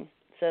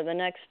 so the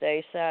next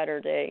day,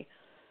 Saturday,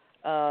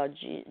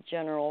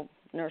 general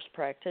nurse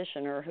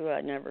practitioner, who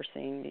I'd never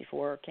seen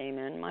before, came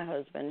in. My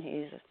husband,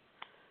 he's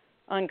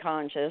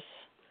unconscious.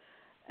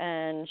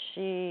 And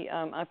she,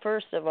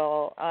 first of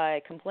all,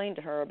 I complained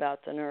to her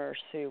about the nurse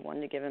who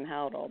wanted to give him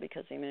Haldol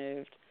because he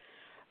moved.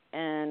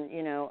 And,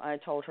 I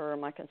told her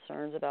my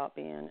concerns about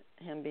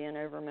him being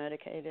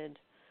over-medicated.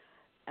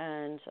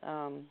 And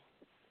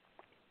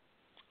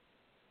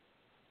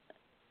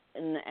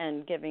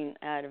giving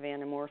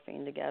Ativan and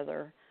morphine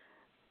together.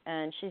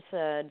 And she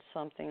said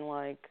something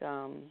like,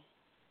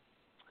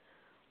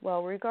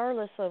 well,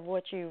 regardless of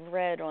what you've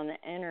read on the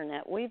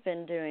Internet, we've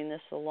been doing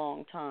this a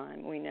long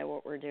time. We know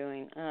what we're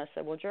doing. And I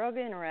said, well, drug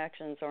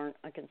interactions aren't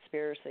a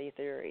conspiracy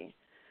theory.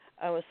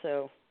 I was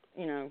so,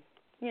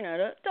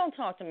 don't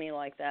talk to me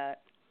like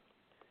that.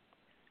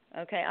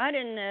 Okay, I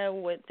didn't know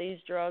what these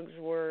drugs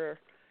were.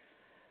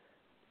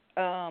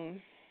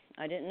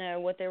 I didn't know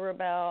what they were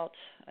about.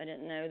 I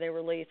didn't know they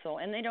were lethal.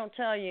 And they don't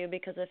tell you,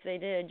 because if they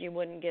did, you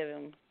wouldn't give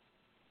them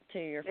to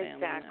your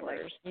family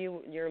members,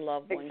 your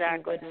loved ones.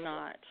 Exactly. You would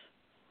not.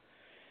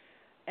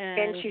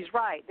 And she's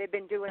right. They've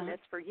been doing this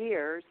for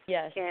years.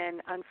 Yes.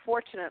 And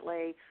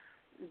unfortunately,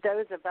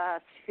 those of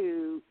us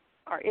who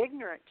are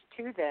ignorant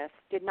to this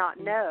did not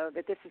know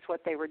that this is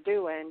what they were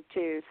doing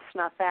to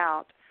snuff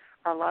out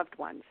our loved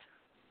ones.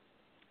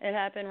 It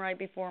happened right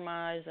before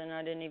my eyes, and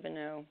I didn't even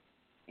know,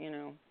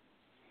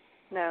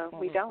 No,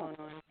 we don't.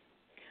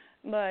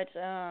 But,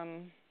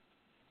 in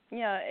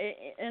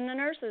the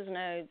nurse's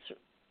notes,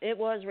 it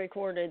was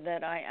recorded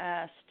that I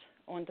asked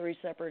on 3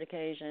 separate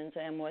occasions,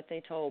 and what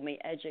they told me,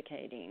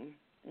 educating.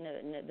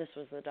 This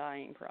was the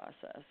dying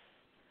process.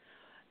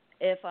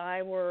 If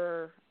I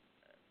were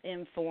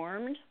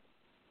informed,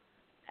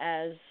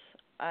 as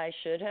I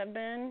should have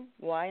been,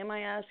 why am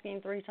I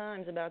asking 3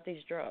 times about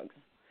these drugs?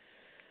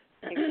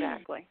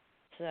 Exactly.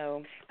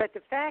 But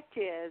the fact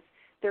is,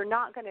 they're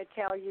not going to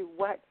tell you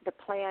what the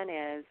plan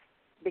is,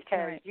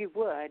 because you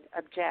would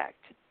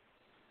object.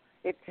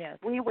 If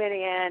we went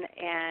in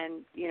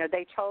and,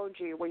 they told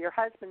you, well, your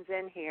husband's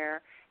in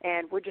here,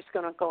 and we're just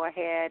going to go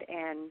ahead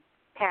and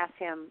pass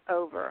him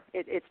over.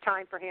 It's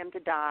time for him to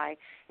die,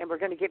 and we're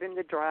going to give him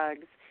the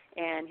drugs,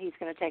 and he's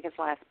going to take his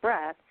last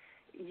breath,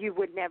 you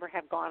would never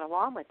have gone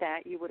along with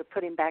that. You would have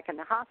put him back in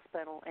the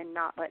hospital and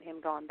not let him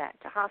go on back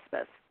to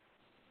hospice.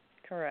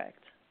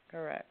 Correct.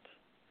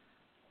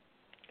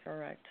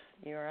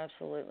 You are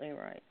absolutely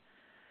right.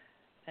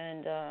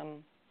 And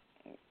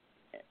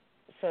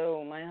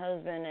so my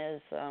husband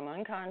is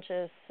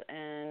unconscious,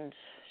 and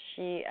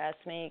she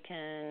asked me,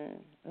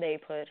 can they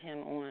put him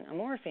on a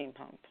morphine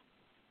pump?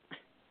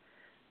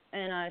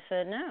 And I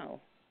said no.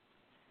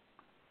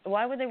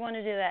 Why would they want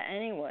to do that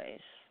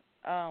anyways?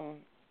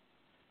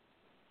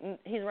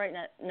 He's right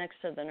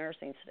next to the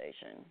nursing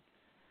station.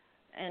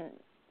 And,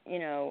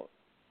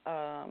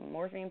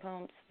 morphine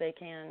pumps, they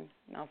can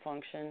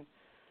malfunction.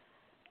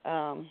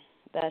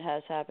 That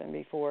has happened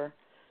before.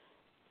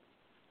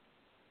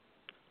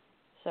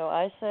 So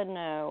I said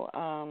no,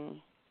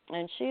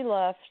 and she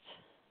left,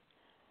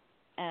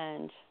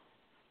 and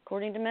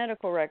according to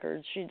medical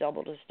records, she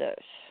doubled his dose.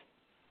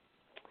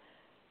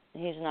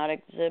 He's not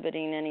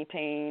exhibiting any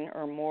pain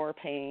or more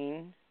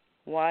pain.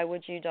 Why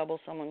would you double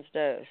someone's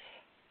dose?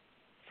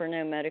 For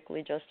no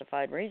medically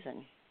justified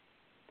reason.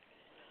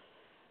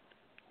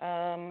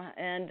 And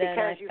then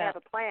because you have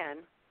a plan.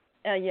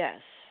 Yes.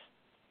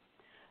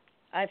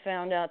 I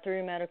found out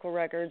through medical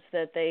records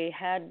that they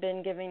had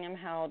been giving him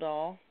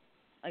Haldol,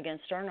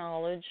 against our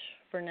knowledge,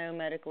 for no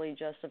medically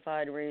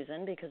justified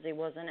reason, because he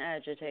wasn't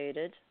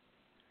agitated.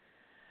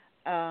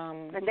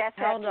 And that's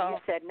after you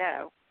said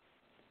no.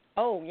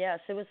 Oh, yes,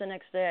 it was the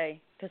next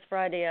day, because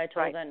Friday I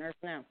told Right. that nurse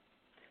no.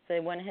 So they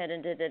went ahead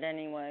and did it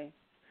anyway.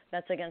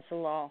 That's against the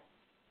law.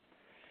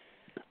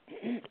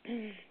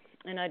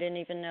 And I didn't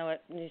even know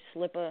it. You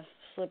slip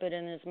it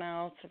in his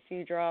mouth, a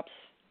few drops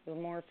of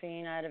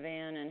morphine,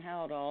 Ativan, and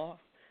Haldol.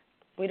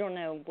 We don't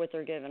know what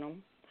they're giving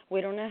him.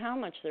 We don't know how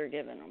much they're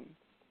giving him.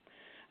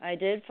 I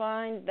did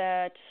find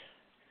that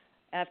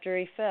after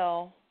he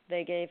fell,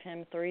 they gave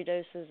him 3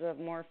 doses of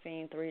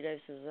morphine, 3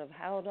 doses of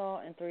Haldol,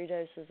 and 3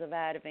 doses of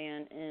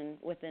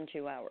Ativan within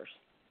 2 hours.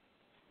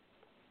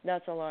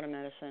 That's a lot of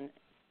medicine.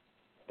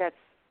 That's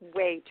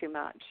way too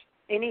much.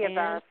 Any of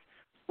us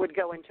would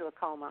go into a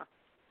coma.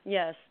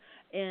 Yes.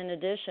 In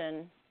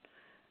addition,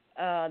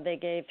 they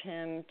gave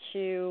him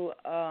 2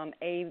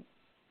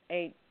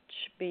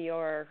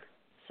 HBr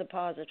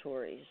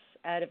suppositories,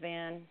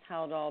 Ativan,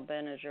 Haldol,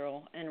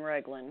 Benadryl, and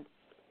Reglan.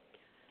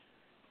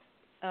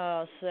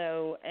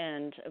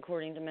 And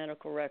according to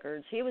medical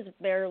records, he was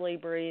barely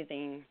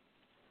breathing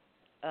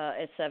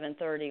at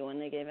 7:30 when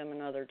they gave him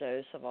another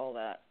dose of all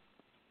that.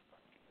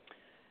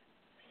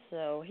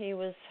 So he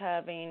was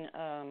having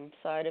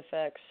side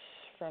effects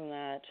from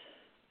that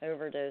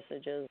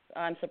overdosages.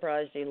 I'm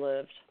surprised he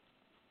lived.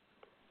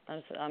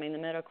 I mean, the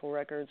medical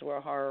records were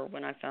a horror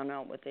when I found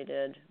out what they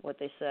did, what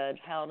they said.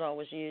 Haldol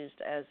was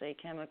used as a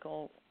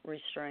chemical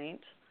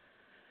restraint.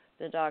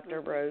 The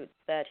doctor wrote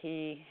that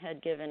he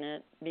had given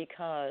it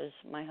because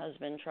my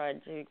husband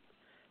tried to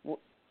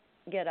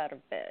get out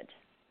of bed.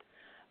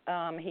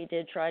 He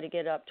did try to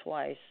get up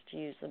twice to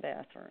use the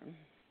bathroom.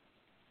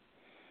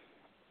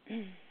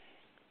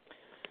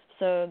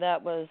 So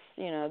that was,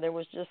 there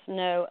was just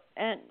no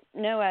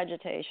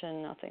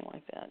agitation, nothing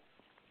like that.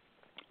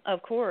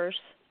 Of course,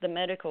 the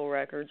medical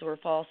records were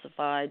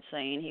falsified,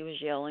 saying he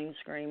was yelling,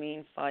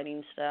 screaming,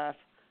 fighting staff.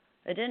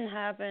 It didn't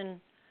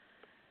happen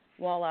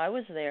while I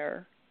was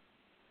there.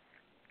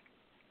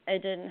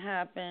 It didn't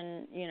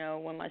happen,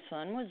 when my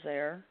son was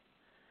there.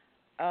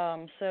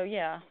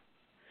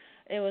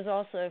 It was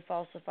also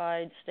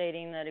falsified,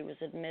 stating that he was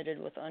admitted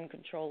with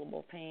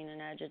uncontrollable pain and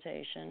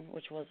agitation,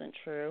 which wasn't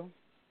true.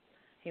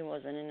 He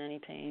wasn't in any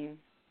pain.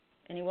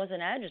 And he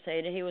wasn't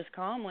agitated. He was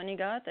calm when he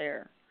got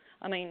there.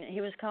 I mean, he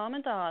was calm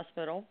at the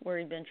hospital where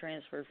he'd been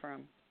transferred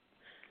from.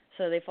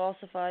 So they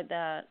falsified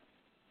that,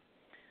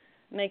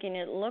 making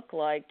it look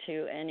like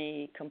to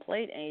any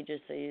complaint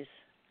agencies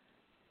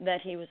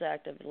that he was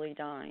actively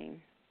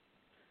dying,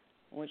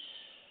 which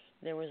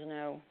there was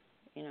no,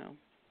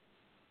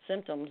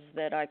 symptoms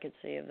that I could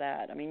see of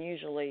that. I mean,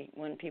 usually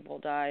when people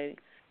die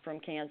from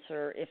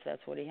cancer, if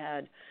that's what he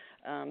had,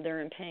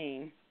 they're in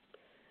pain,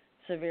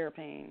 severe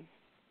pain.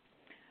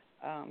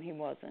 He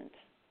wasn't.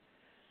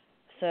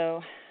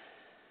 So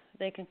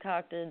they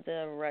concocted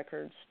the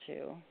records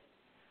to,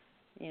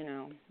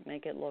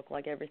 make it look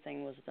like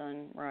everything was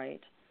done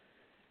right.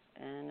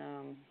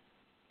 And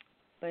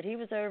but he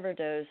was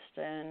overdosed,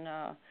 and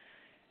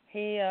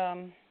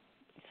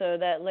so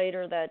that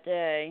later that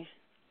day,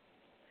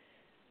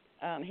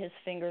 his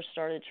fingers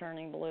started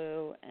turning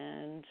blue,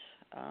 and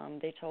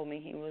they told me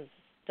he was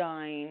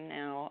dying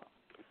now.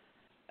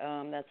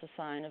 That's a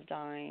sign of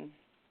dying.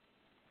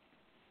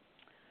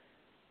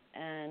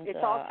 And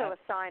it's also a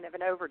sign of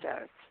an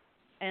overdose.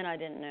 And I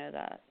didn't know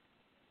that.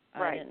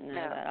 Right. I didn't know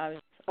that.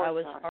 I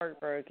was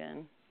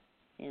heartbroken,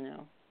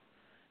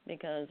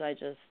 because I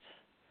just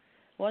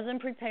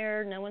wasn't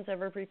prepared. No one's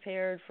ever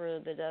prepared for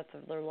the death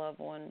of their loved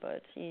one,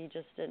 but he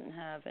just didn't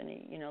have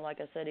any, like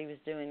I said, he was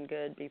doing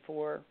good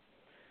before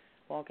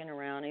walking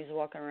around. He was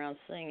walking around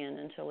singing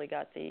until he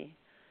got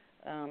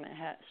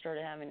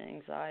started having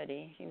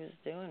anxiety. He was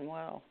doing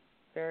well,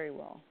 very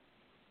well.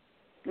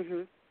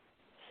 Mhm.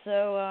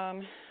 So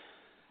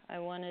I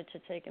wanted to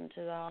take him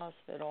to the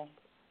hospital,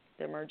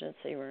 the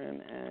emergency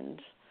room,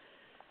 and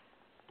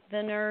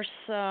the nurse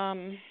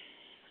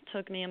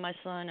took me and my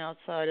son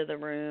outside of the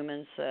room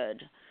and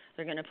said,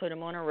 they're going to put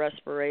him on a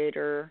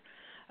respirator,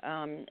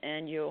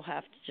 and you'll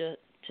have to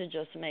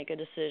just make a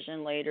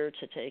decision later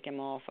to take him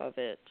off of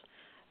it.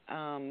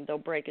 They'll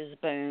break his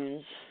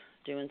bones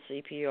doing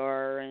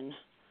CPR and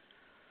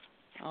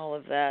all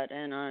of that,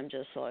 and I'm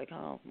just like,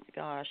 oh my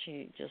gosh,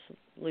 you just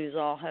lose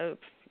all hope,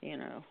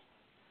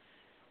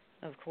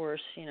 Of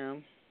course,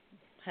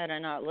 had I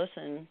not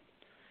listened,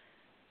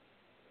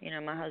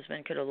 my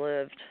husband could have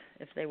lived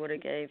if they would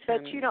have gave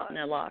him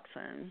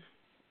naloxone.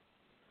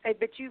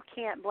 But you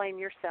can't blame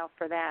yourself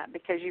for that,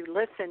 because you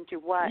listened to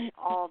what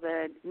all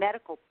the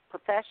medical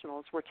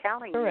professionals were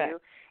telling Correct.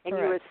 you, and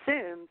Correct. you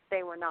assumed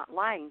they were not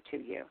lying to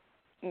you.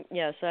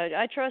 Yes,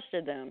 I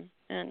trusted them,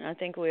 and I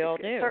think we all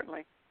do.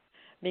 Certainly.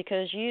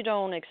 Because you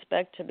don't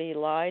expect to be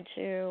lied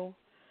to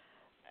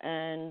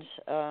and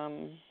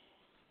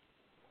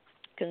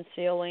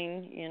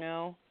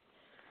concealing,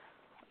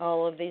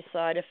 all of these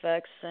side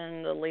effects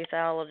and the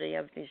lethality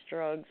of these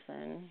drugs,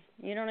 and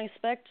you don't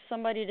expect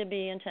somebody to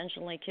be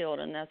intentionally killed,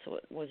 and that's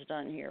what was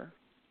done here.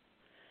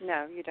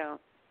 No, you don't.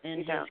 In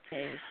his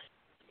case.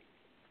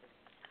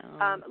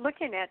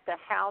 Looking at the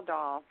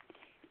Haldol,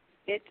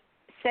 it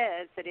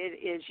says that it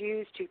is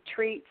used to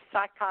treat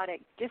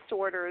psychotic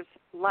disorders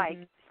like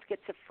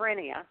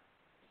schizophrenia,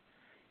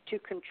 to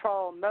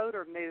control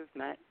motor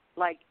movement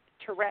like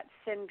Tourette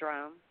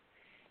syndrome,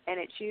 and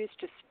it's used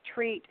to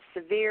treat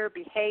severe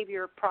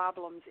behavior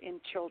problems in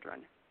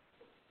children.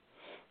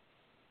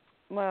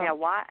 Well, now,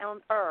 why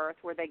on earth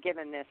were they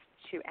giving this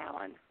to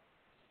Alan?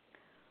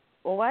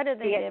 Well, why did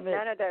they He give had it?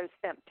 none of those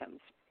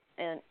symptoms.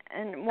 And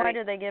why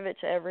do they give it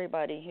to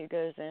everybody who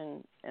goes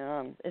in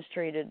is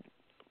treated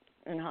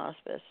in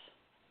hospice?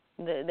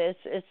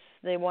 It's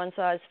the one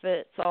size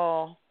fits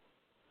all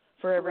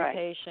for every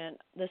patient.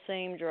 The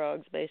same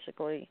drugs,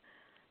 basically.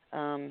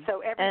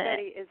 So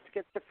everybody is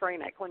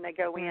schizophrenic when they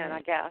go in,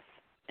 I guess.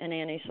 An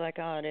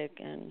antipsychotic,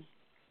 and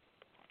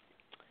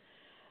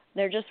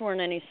there just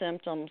weren't any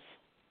symptoms,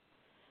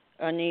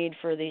 a need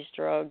for these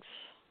drugs.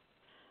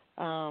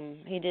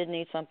 He did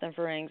need something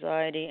for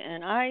anxiety,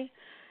 and I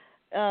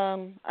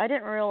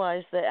didn't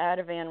realize that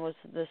Ativan was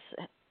this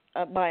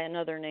by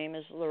another name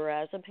is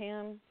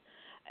lorazepam.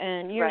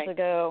 And years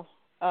ago,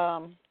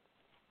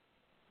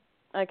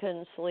 I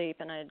couldn't sleep,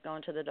 and I had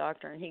gone to the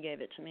doctor, and he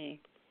gave it to me.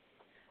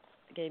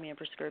 Gave me a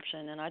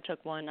prescription, and I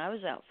took one. I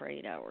was out for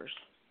 8 hours.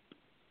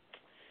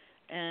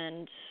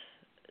 And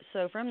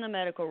so from the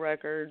medical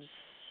records,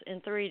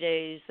 in 3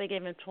 days, they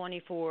gave him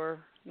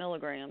 24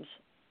 milligrams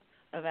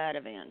of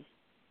Ativan.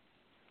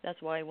 That's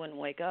why he wouldn't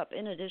wake up,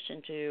 in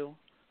addition to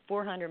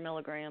 400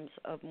 milligrams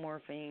of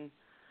morphine,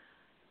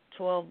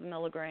 12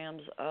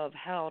 milligrams of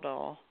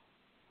Haldol,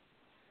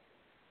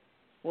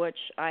 which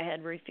I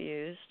had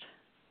refused,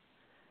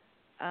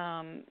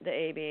 the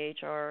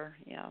ABHR,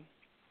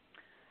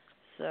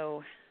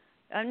 So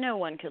no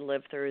one could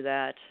live through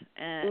that.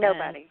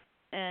 Nobody.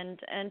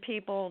 And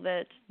people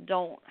that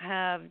don't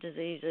have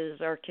diseases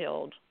are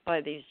killed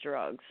by these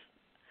drugs.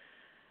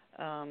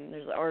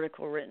 There's an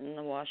article written in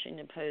the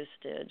Washington Post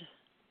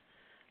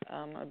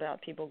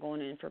about people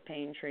going in for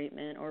pain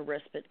treatment or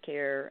respite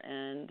care,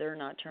 and they're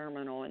not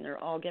terminal, and they're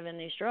all given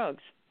these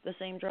drugs, the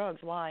same drugs.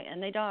 Why?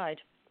 And they died.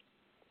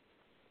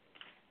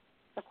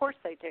 Of course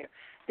they do.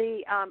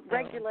 The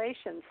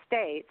regulation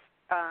states,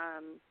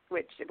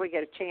 which if we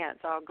get a chance,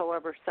 I'll go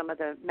over some of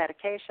the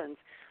medications,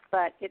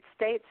 but it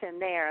states in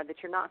there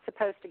that you're not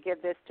supposed to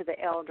give this to the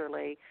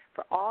elderly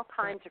for all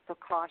kinds of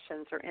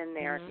precautions are in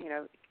there,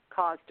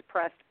 cause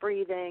depressed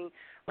breathing,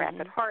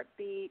 rapid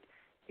heartbeat,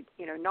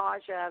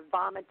 nausea,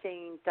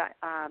 vomiting,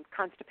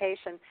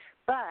 constipation,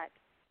 but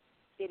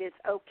it is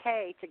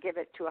okay to give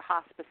it to a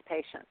hospice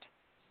patient.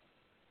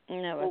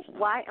 No, it's not.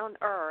 Why on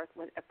earth,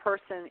 when a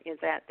person is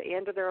at the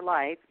end of their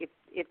life,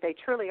 if they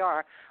truly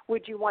are,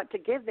 would you want to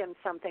give them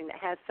something that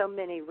has so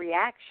many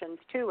reactions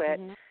to it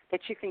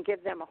that you can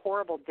give them a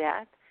horrible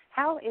death?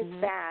 How is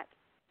that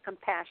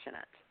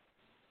compassionate?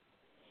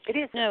 It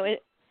isn't. No,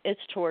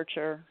 it's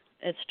torture.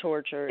 It's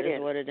torture is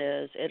what it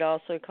is. It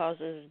also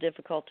causes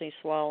difficulty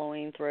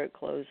swallowing, throat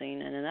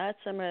closing, and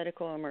that's a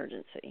medical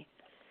emergency.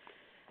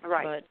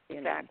 Right, but,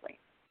 exactly.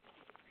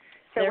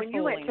 So when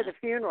you went to the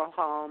funeral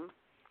home,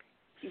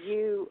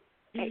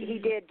 he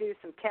did do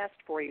some tests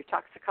for you,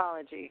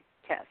 toxicology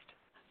test.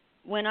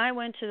 When I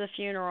went to the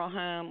funeral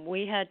home,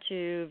 we had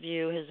to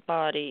view his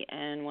body,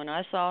 and when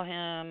I saw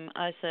him,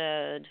 I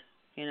said,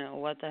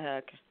 what the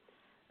heck?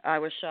 I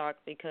was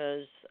shocked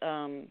because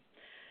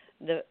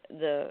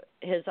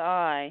his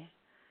eye,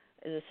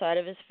 the side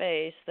of his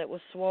face that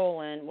was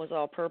swollen was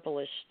all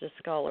purplish,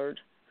 discolored,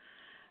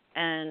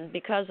 and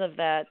because of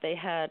that, they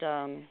had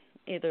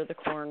either the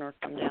coroner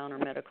come down or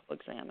medical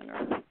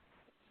examiner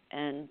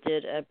and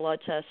did a blood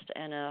test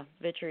and a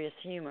vitreous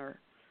humor.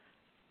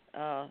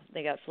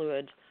 They got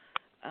fluid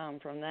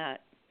from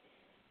that.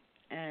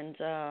 And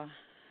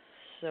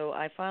so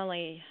I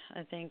finally,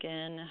 I think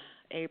in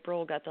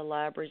April, got the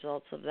lab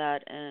results of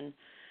that, and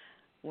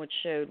which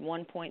showed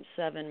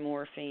 1.7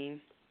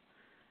 morphine.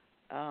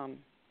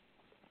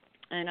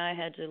 And I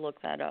had to look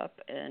that up.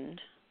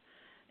 And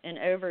in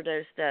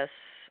overdose deaths,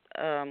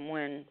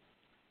 when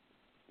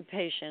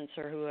patients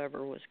or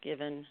whoever was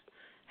given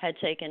had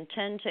taken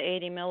 10 to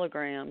 80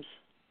 milligrams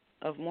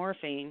of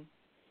morphine,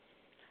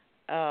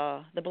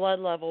 the blood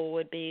level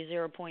would be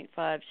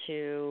 0.5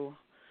 to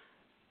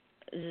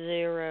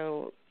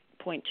 0.26.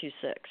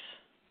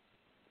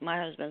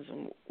 My husband's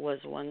was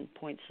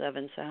 1.7,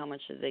 so how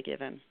much did they give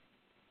him?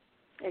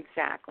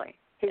 Exactly.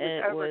 He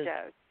was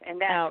overdosed,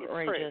 and that's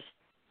outrageous.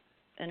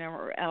 An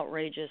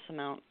outrageous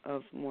amount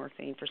of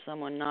morphine for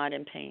someone not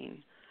in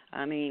pain.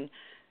 I mean,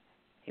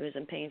 he was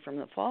in pain from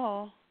the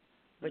fall,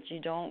 but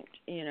you don't,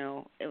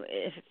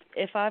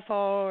 if I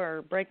fall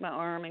or break my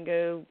arm and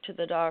go to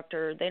the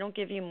doctor, they don't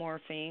give you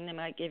morphine. They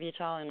might give you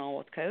Tylenol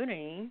with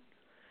codeine,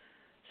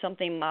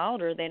 something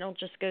milder. They don't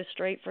just go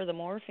straight for the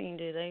morphine,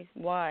 do they?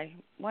 Why?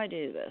 Why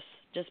do this?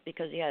 Just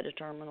because he had a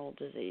terminal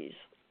disease.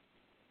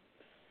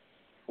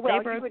 Well,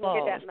 you wouldn't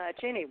give that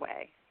much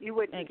anyway. You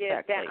wouldn't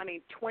give that,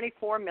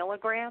 24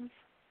 milligrams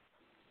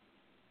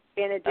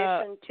in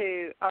addition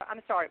to,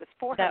 I'm sorry, it was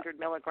 400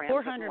 milligrams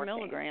 400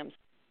 milligrams.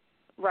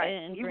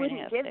 Right. You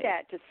wouldn't give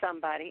that to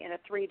somebody in a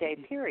 3-day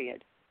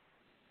period.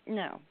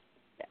 No.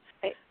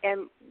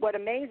 And what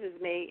amazes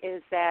me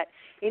is that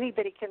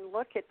anybody can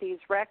look at these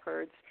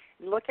records,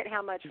 look at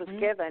how much was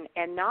given,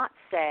 and not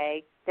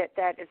say that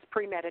that is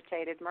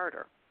premeditated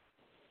murder.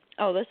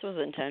 Oh, this was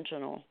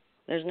intentional.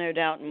 There's no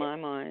doubt in my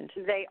mind.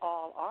 They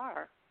all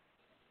are.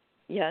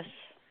 Yes,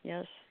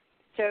 yes.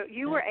 So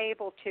you were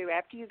able to,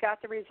 after you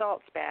got the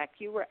results back,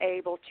 you were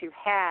able to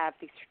have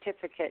the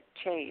certificate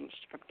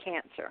changed from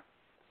cancer.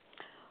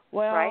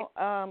 Well, right?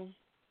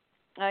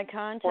 I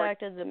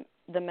contacted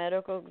the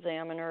medical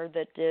examiner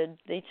that did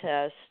the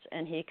test,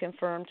 and he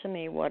confirmed to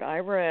me what I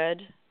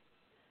read,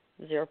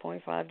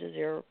 0.5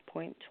 to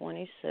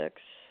 0.26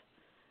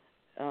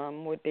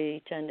 would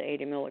be 10 to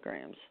 80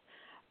 milligrams.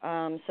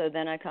 So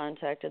then I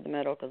contacted the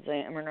medical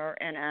examiner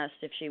and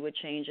asked if she would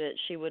change it.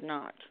 She would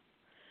not.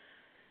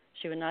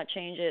 She would not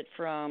change it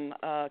from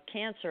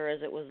cancer,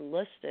 as it was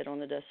listed on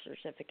the death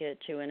certificate,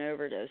 to an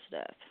overdose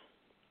death,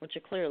 which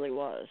it clearly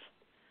was.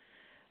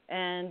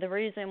 And the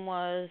reason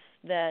was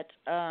that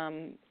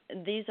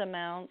these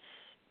amounts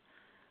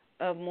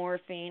of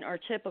morphine are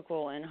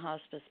typical in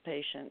hospice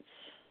patients.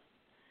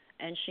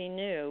 And she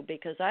knew,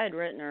 because I had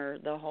written her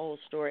the whole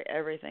story,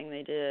 everything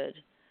they did,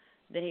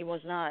 that he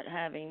was not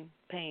having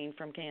pain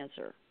from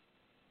cancer.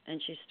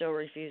 And she still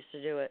refused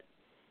to do it.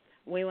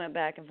 We went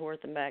back and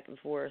forth and back and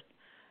forth.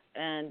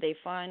 And they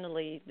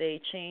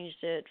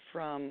changed it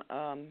from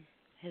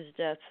his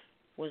death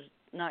was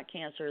not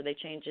cancer. They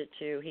changed it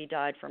to he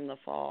died from the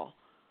fall.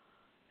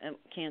 And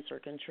cancer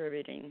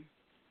contributing,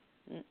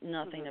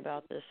 nothing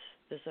about this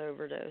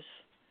overdose.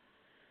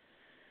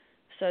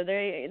 So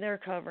they're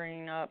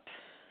covering up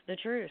the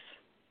truth,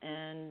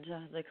 and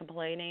the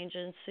complaint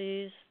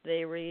agencies,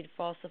 they read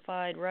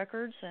falsified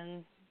records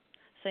and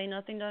say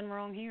nothing done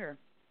wrong here.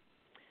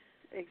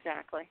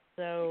 Exactly.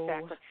 So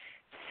yeah.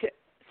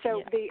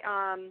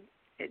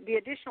 The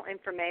additional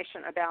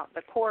information about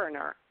the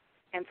coroner,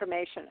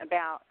 information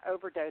about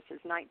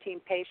overdoses,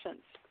 19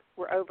 patients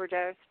were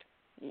overdosed.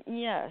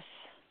 Yes.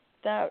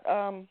 That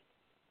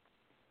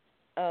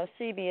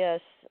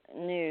CBS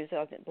News,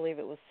 I believe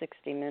it was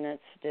 60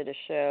 Minutes, did a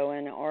show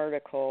and an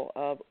article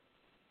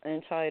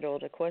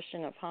entitled "A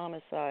Question of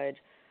Homicide: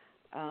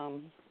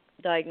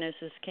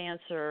 Diagnosis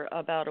Cancer,"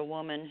 about a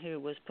woman who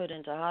was put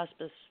into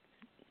hospice.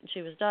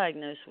 She was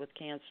diagnosed with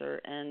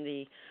cancer, and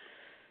the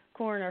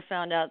coroner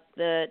found out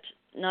that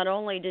not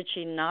only did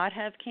she not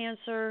have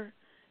cancer,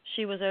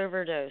 she was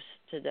overdosed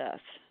to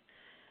death.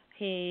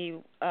 He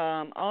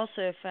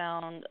also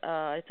found,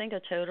 I think, a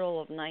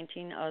total of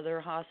 19 other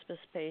hospice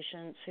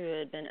patients who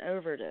had been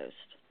overdosed.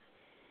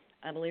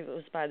 I believe it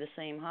was by the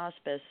same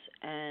hospice,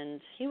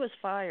 and he was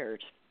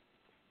fired.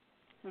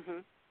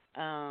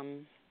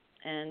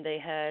 And they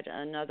had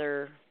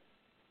another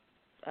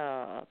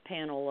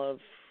panel of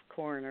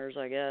coroners,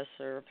 I guess,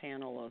 or a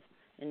panel of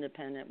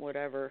independent,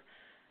 whatever,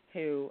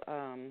 who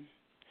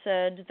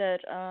said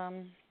that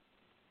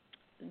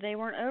they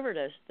weren't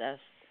overdose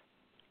deaths.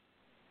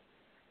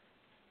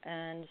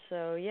 And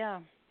so, yeah.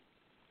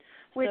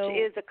 Which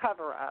is a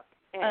cover-up.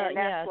 And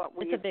that's what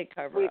it's a big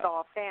cover-up. We've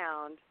all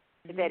found,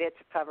 that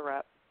it's a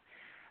cover-up.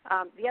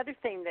 The other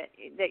thing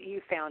that you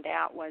found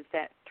out was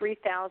that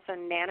 3,000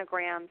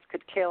 nanograms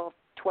could kill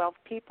 12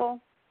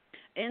 people?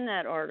 In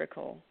that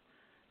article.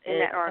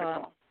 They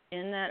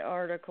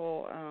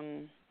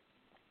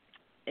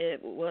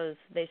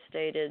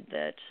stated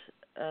that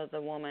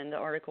the woman the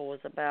article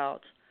was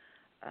about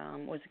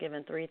was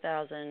given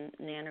 3,000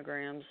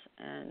 nanograms,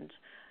 and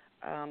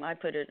I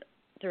put it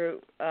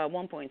through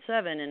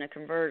 1.7 in a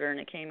converter,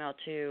 and it came out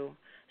to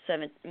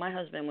my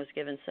husband was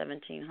given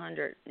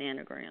 1,700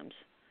 nanograms,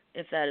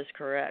 if that is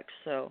correct.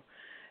 So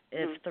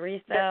if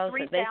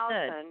 3,000, they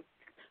said,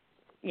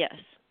 yes,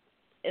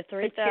 if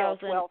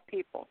 3,000,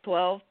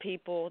 12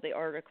 people, the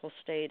article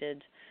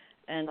stated,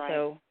 and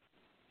so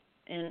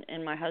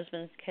in my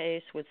husband's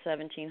case, would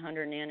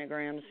 1,700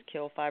 nanograms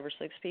kill 5 or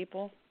 6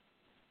 people?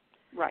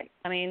 Right.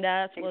 I mean,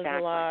 that was a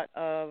lot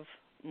of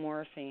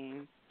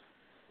morphine.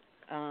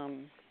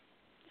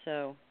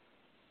 So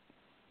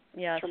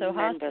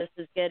hospice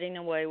is getting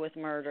away with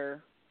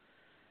murder.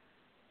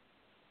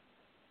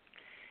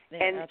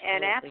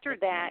 And after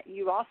that,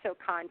 you also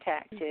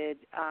contacted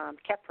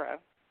Kepro.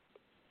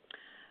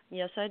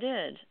 Yes, I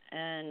did.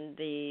 And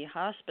the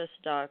hospice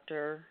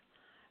doctor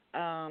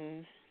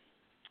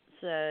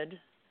said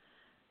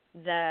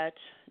that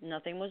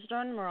nothing was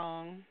done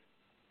wrong.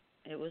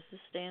 It was the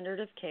standard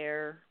of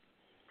care.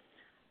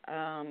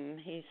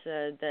 He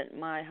said that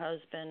my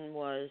husband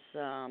was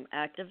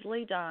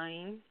actively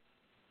dying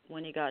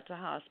when he got to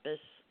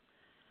hospice,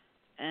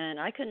 and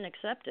I couldn't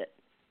accept it,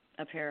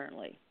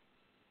 apparently,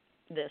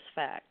 this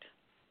fact.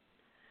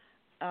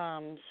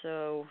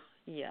 So,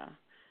 yeah.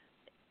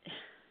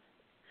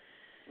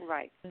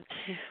 Right.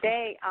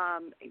 They,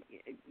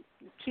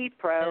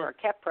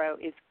 Kepro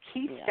is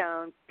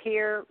Keystone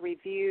Peer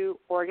Review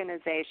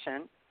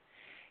Organization,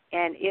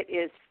 and it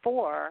is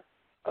for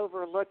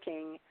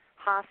overlooking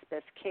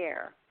hospice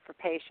care for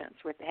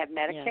patients that have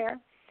Medicare,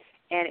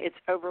 and it's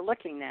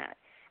overlooking that.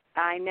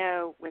 I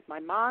know with my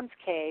mom's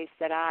case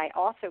that I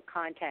also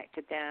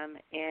contacted them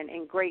and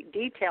in great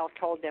detail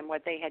told them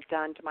what they had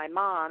done to my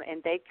mom,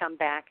 and they come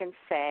back and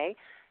say,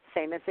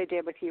 same as they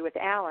did with you with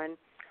Alan,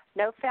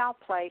 no foul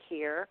play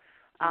here.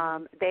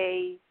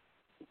 They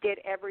did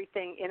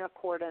everything in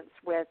accordance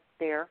with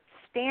their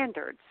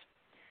standards.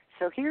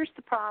 So here's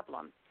the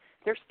problem.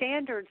 Their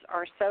standards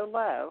are so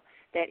low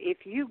that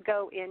if you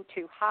go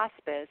into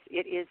hospice,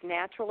 it is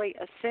naturally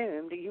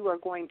assumed you are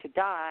going to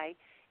die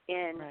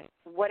in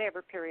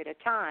whatever period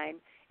of time.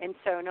 And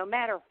so no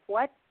matter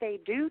what they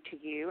do to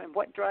you and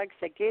what drugs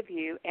they give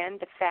you, and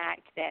the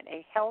fact that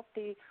a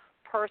healthy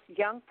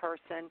young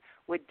person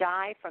would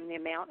die from the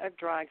amount of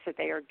drugs that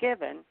they are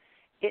given,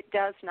 it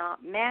does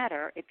not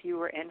matter if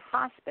you are in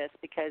hospice,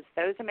 because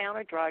those amount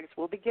of drugs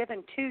will be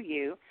given to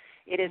you.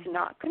 It is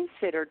not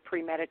considered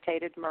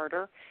premeditated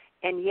murder,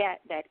 and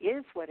yet that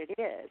is what it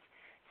is.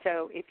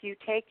 So if you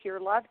take your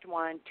loved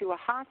one to a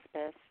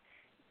hospice,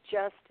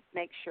 just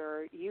make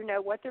sure you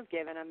know what they're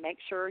giving them, make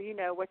sure you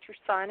know what you're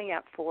signing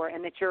up for,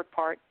 and that you're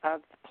part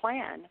of the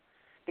plan,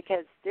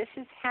 because this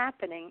is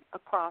happening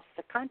across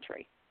the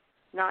country,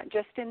 not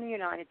just in the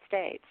United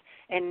States,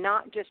 and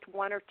not just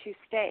one or two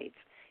states.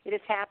 It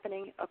is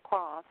happening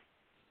across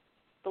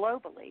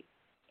globally.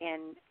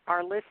 And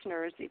our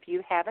listeners, if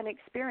you haven't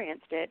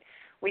experienced it,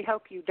 we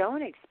hope you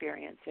don't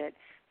experience it,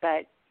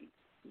 but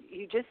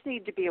you just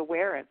need to be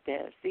aware of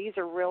this. These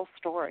are real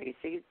stories.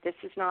 This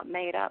is not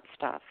made up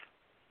stuff.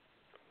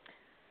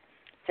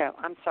 So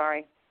I'm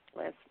sorry,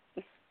 Liz.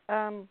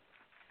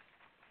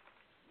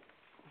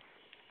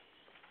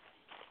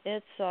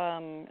 It's,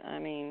 I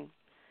mean,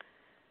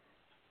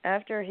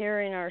 after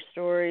hearing our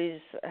stories,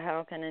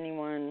 how can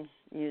anyone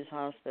use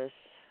hospice?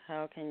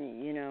 How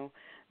can,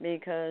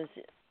 because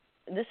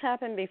this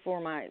happened before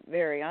my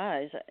very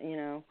eyes,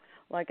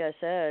 like I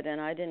said,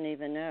 and I didn't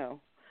even know.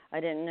 I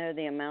didn't know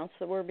the amounts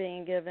that were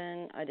being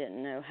given. I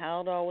didn't know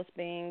how it all was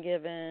being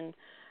given.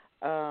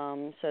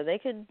 So they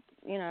could,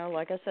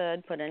 like I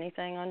said, put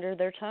anything under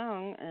their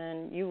tongue,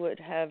 and you would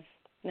have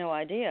no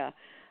idea.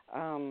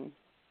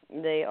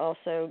 They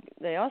also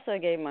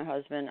gave my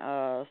husband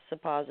a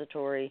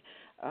suppository,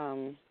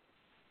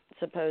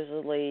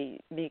 supposedly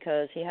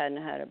because he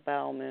hadn't had a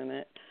bowel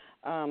movement.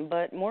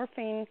 But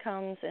morphine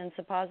comes in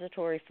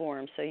suppository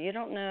form, so you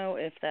don't know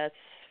if that's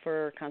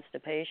for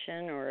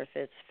constipation or if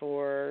it's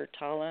for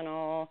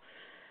Tylenol.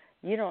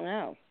 You don't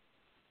know.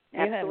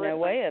 Absolutely. You have no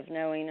way of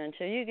knowing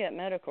until you get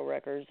medical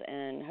records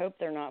and hope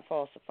they're not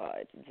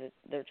falsified, that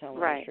they're telling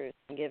the truth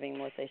and giving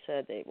what they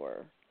said they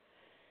were.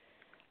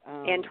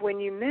 And when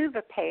you move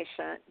a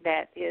patient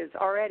that is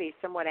already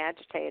somewhat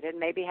agitated,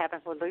 maybe having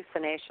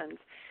hallucinations,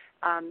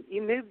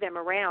 you move them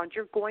around,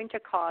 you're going to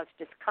cause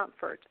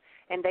discomfort.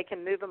 And they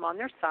can move them on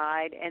their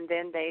side, and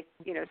then they,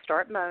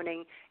 start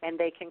moaning, and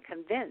they can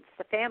convince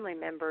the family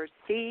members,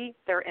 see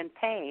they're in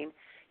pain,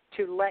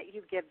 to let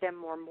you give them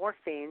more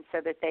morphine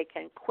so that they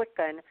can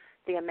quicken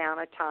the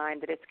amount of time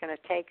that it's going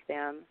to take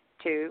them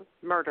to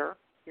murder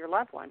your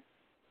loved one.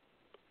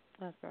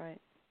 That's right.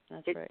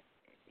 That's right.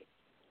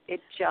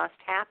 It just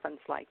happens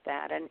like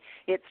that, and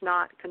it's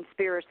not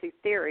conspiracy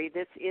theory.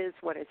 This is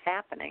what is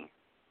happening.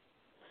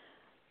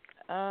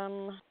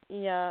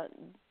 Yeah.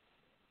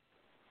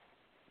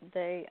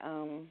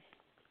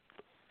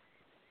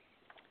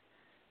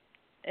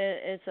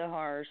 It's a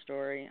horror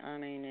story. I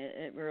mean,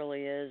 it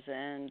really is.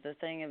 And the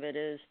thing of it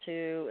is,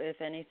 too,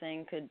 if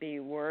anything could be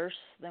worse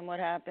than what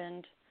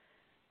happened,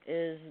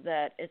 is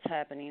that it's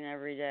happening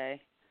every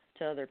day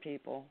to other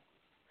people,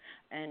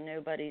 and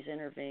nobody's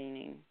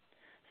intervening.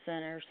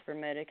 Centers for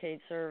Medicaid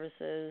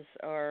Services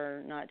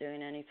are not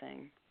doing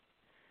anything.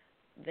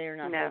 They're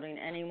not holding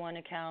anyone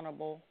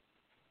accountable.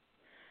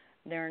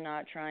 They're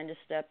not trying to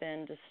step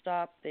in to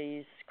stop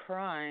these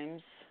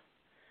crimes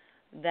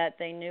that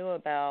they knew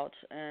about,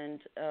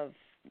 and of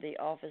the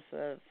Office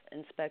of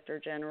Inspector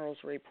General's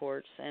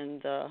reports.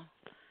 And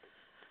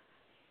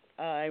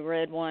I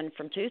read one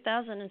from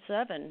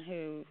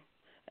 2007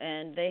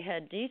 and they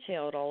had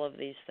detailed all of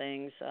these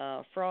things,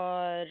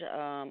 fraud,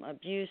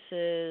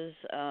 abuses,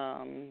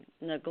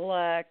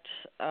 neglect.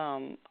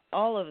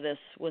 All of this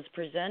was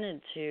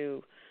presented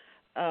to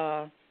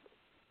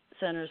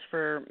Centers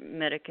for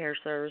Medicare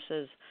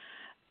Services,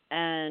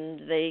 and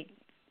they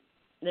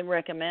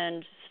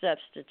recommend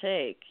steps to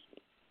take,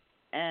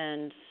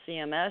 and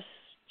CMS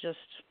just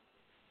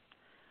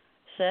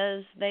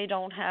says they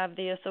don't have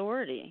the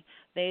authority.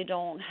 They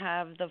don't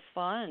have the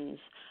funds.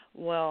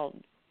 Well,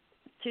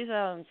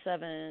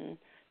 2007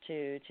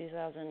 to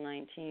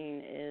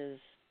 2019 is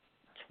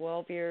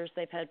 12 years.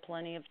 They've had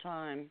plenty of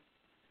time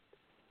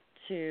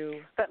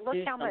to But look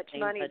how much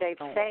money they've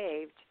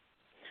saved.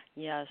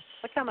 Yes.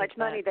 Look how much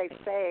money they've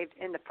saved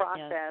in the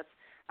process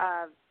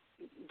of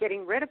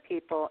getting rid of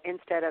people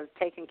instead of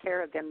taking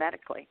care of them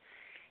medically.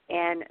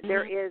 And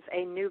there is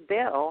a new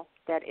bill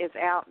that is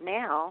out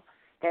now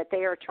that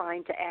they are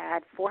trying to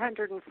add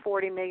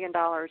 $440 million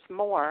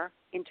more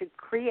into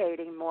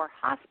creating more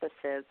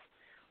hospices.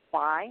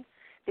 Why?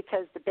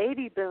 Because the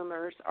baby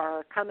boomers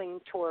are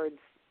coming towards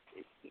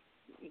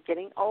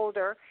getting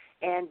older,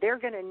 and they're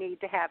going to need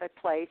to have a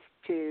place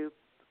to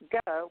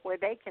go where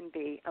they can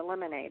be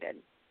eliminated.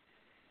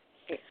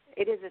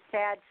 It is a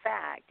sad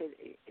fact.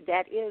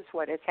 That is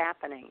what is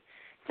happening.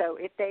 So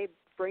if they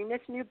bring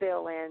this new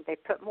bill in, they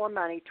put more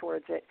money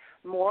towards it,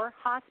 more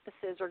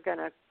hospices are going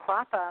to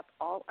crop up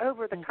all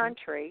over the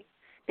country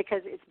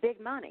because it's big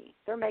money.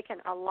 They're making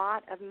a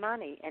lot of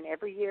money, and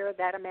every year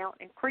that amount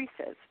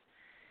increases.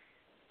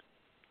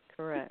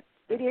 Correct.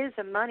 It is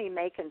a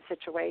money-making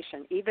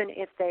situation, even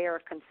if they are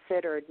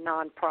considered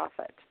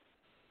nonprofit.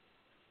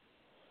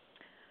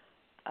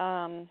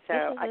 This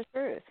is the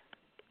truth.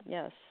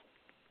 Yes.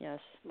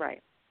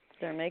 Right.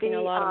 They're making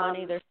a lot of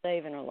money. They're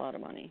saving a lot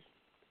of money.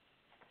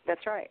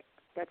 That's right.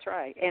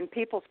 And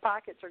people's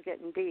pockets are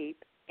getting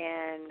deep,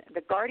 and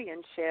the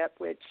guardianship,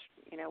 which,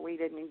 we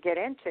didn't get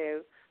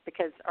into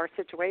because our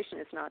situation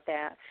is not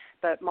that,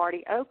 but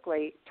Marty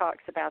Oakley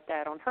talks about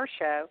that on her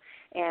show,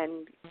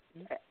 and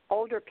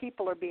older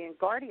people are being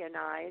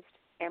guardianized,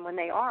 and when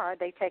they are,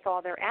 they take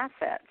all their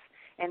assets,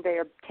 and they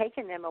are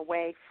taking them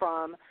away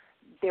from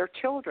their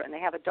children.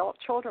 They have adult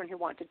children who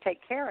want to take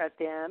care of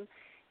them,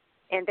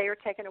 and they are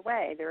taken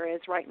away. There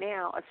is right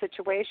now a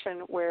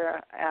situation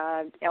where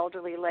an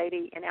elderly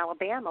lady in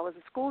Alabama was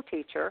a school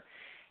teacher,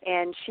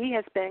 and she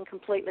has been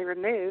completely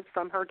removed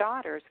from her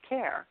daughter's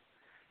care.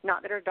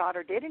 Not that her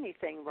daughter did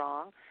anything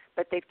wrong,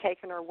 but they've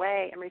taken her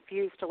away and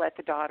refused to let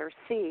the daughter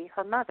see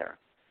her mother.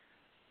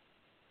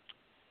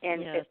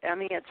 And, yes.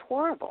 It's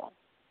horrible.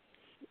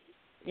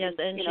 Yes,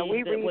 and she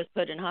was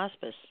put in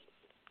hospice.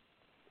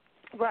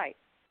 Right.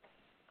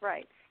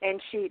 And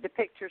the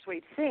pictures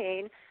we've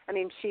seen,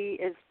 she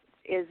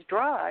is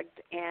drugged,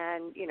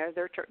 and,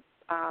 their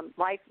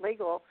Life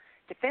Legal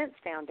Defense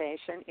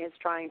Foundation is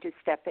trying to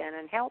step in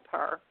and help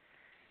her.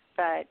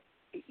 But,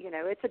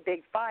 it's a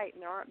big fight,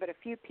 and there aren't but a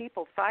few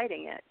people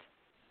fighting it.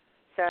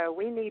 So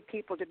we need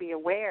people to be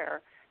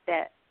aware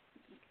that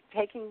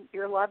taking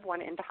your loved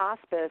one into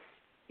hospice,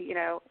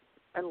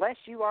 unless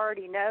you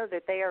already know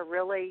that they are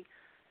really,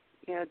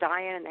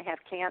 dying and they have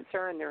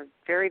cancer and they're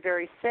very,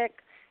 very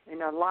sick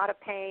and a lot of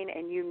pain,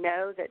 and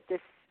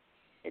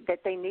that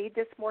they need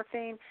this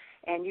morphine,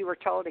 and you were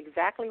told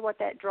exactly what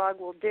that drug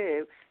will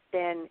do,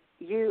 then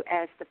you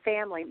as the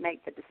family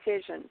make the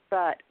decision,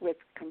 but with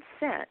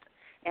consent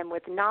and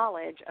with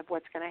knowledge of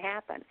what's going to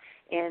happen.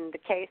 In the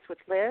case with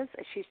Liz,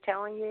 as she's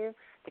telling you,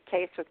 the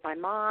case with my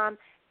mom,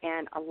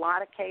 and a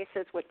lot of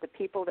cases with the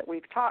people that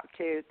we've talked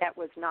to, that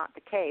was not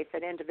the case.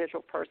 That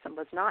individual person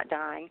was not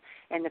dying,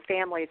 and the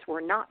families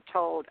were not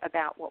told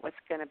about what was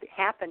going to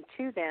happen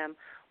to them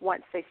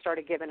once they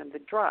started giving them the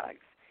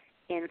drugs.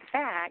 In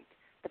fact,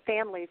 the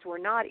families were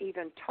not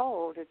even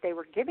told that they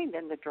were giving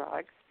them the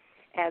drugs.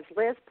 As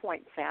Liz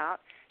points out,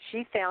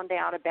 she found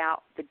out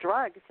about the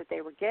drugs that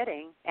they were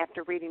getting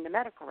after reading the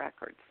medical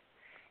records.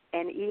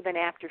 And even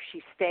after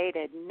she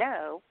stated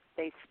no,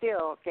 they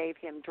still gave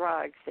him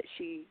drugs that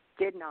she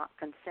did not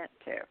consent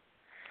to.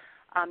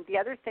 The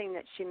other thing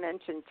that she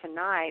mentioned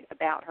tonight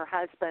about her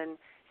husband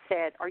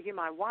said, "Are you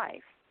my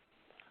wife?"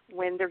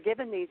 When they're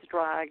given these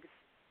drugs,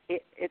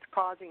 it's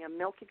causing a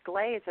milky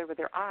glaze over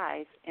their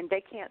eyes, and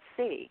they can't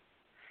see.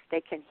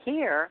 They can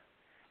hear,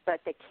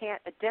 but they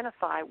can't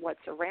identify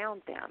what's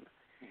around them.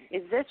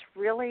 Is this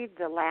really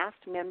the last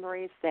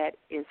memories that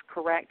is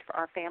correct for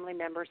our family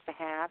members to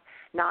have?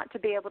 Not to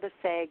be able to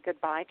say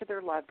goodbye to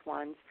their loved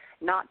ones,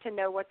 not to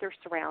know what their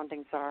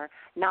surroundings are,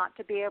 not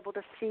to be able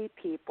to see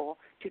people,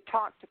 to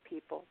talk to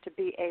people, to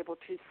be able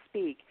to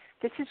speak.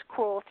 This is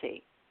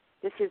cruelty.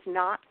 This is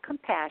not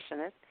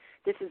compassionate.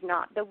 This is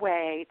not the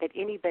way that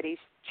anybody's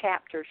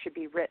chapter should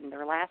be written.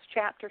 Their last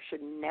chapter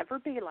should never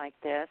be like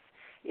this.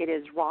 It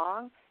is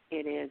wrong.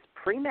 It is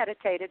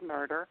premeditated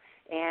murder,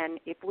 and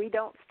if we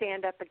don't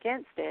stand up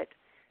against it,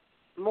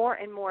 more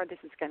and more this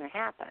is going to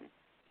happen.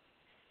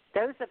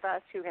 Those of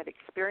us who have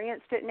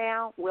experienced it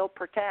now will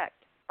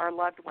protect our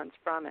loved ones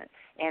from it,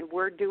 and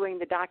we're doing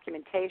the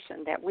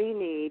documentation that we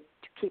need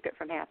to keep it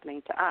from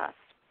happening to us.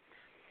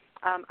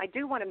 I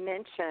do want to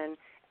mention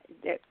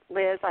that,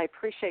 Liz, I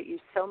appreciate you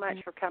so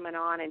much for coming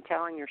on and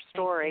telling your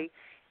story,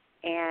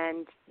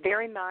 and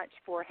very much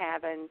for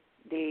having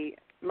the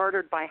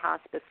Murdered by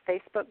Hospice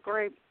Facebook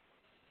group.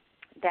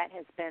 That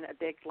has been a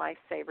big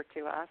lifesaver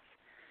to us,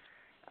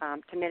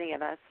 to many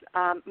of us.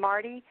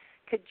 Marty,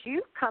 could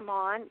you come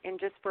on and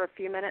just for a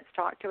few minutes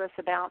talk to us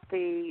about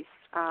the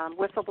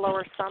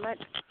Whistleblower Summit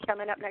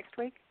coming up next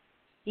week?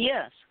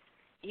 Yes.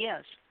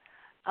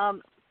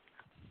 I'm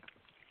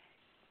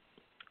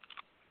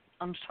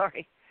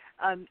sorry.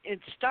 It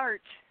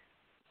starts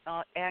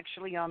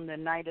actually on the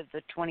night of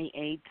the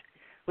 28th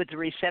with the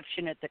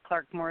reception at the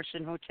Clark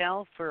Morrison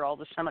Hotel for all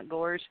the summit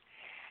goers.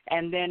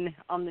 And then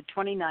on the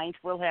 29th,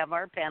 we'll have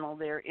our panel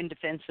there in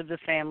defense of the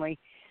family.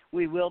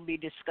 We will be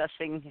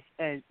discussing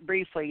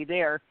briefly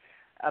there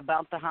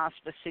about the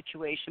hospice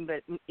situation,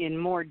 but in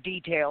more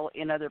detail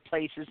in other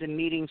places and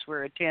meetings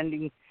we're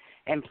attending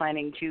and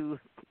planning to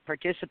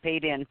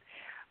participate in.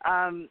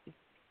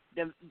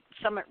 The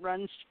summit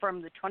runs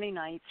from the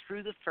 29th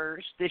through the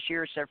 1st. This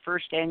year it's our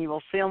first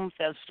annual film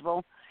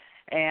festival,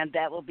 and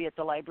that will be at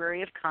the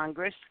Library of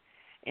Congress.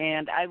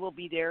 And I will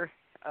be there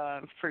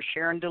for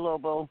Sharon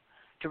DeLobo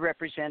to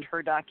represent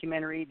her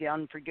documentary, The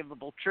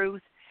Unforgivable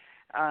Truth.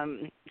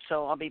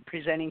 So I'll be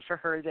presenting for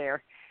her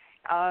there.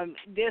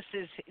 This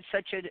is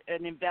such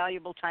an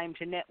invaluable time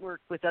to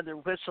network with other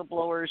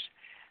whistleblowers.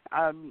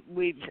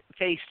 We've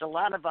faced a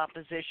lot of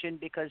opposition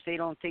because they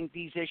don't think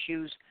these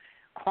issues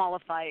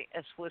qualify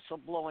as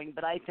whistleblowing.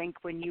 But I think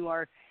when you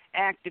are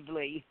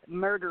actively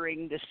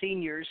murdering the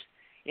seniors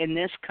in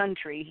this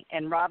country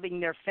and robbing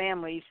their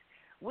families,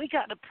 we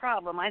got a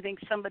problem. I think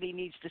somebody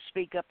needs to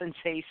speak up and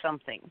say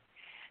something.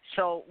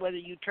 So whether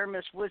you term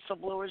us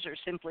whistleblowers or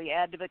simply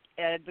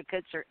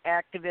advocates or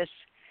activists,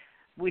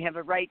 we have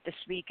a right to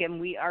speak, and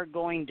we are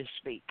going to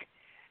speak.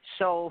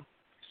 So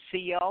see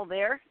you all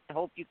there. I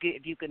hope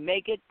if you can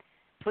make it,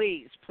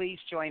 please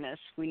join us.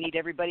 We need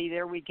everybody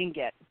there we can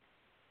get.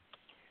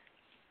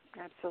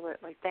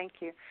 Absolutely. Thank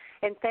you.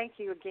 And thank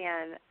you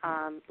again,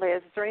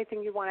 Liz. Is there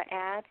anything you want to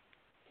add?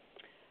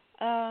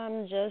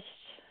 Just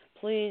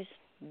please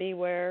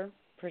beware,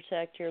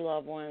 protect your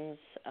loved ones,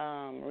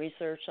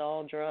 research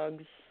all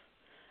drugs,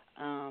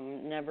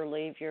 never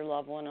leave your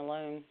loved one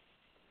alone.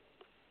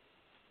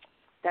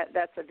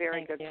 That's a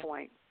very good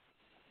point.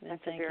 And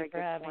thank you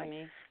for having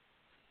me.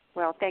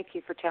 Well, thank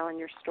you for telling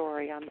your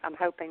story. I'm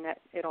hoping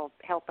that it'll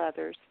help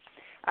others.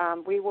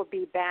 We will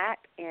be back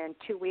in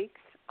 2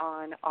 weeks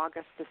on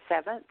August the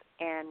 7th,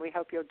 and we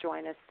hope you'll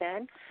join us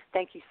then.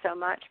 Thank you so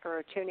much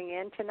for tuning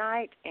in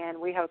tonight, and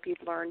we hope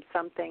you've learned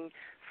something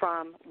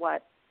from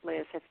what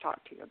Liz has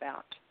talked to you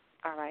about.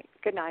 All right.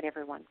 Good night,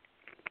 everyone.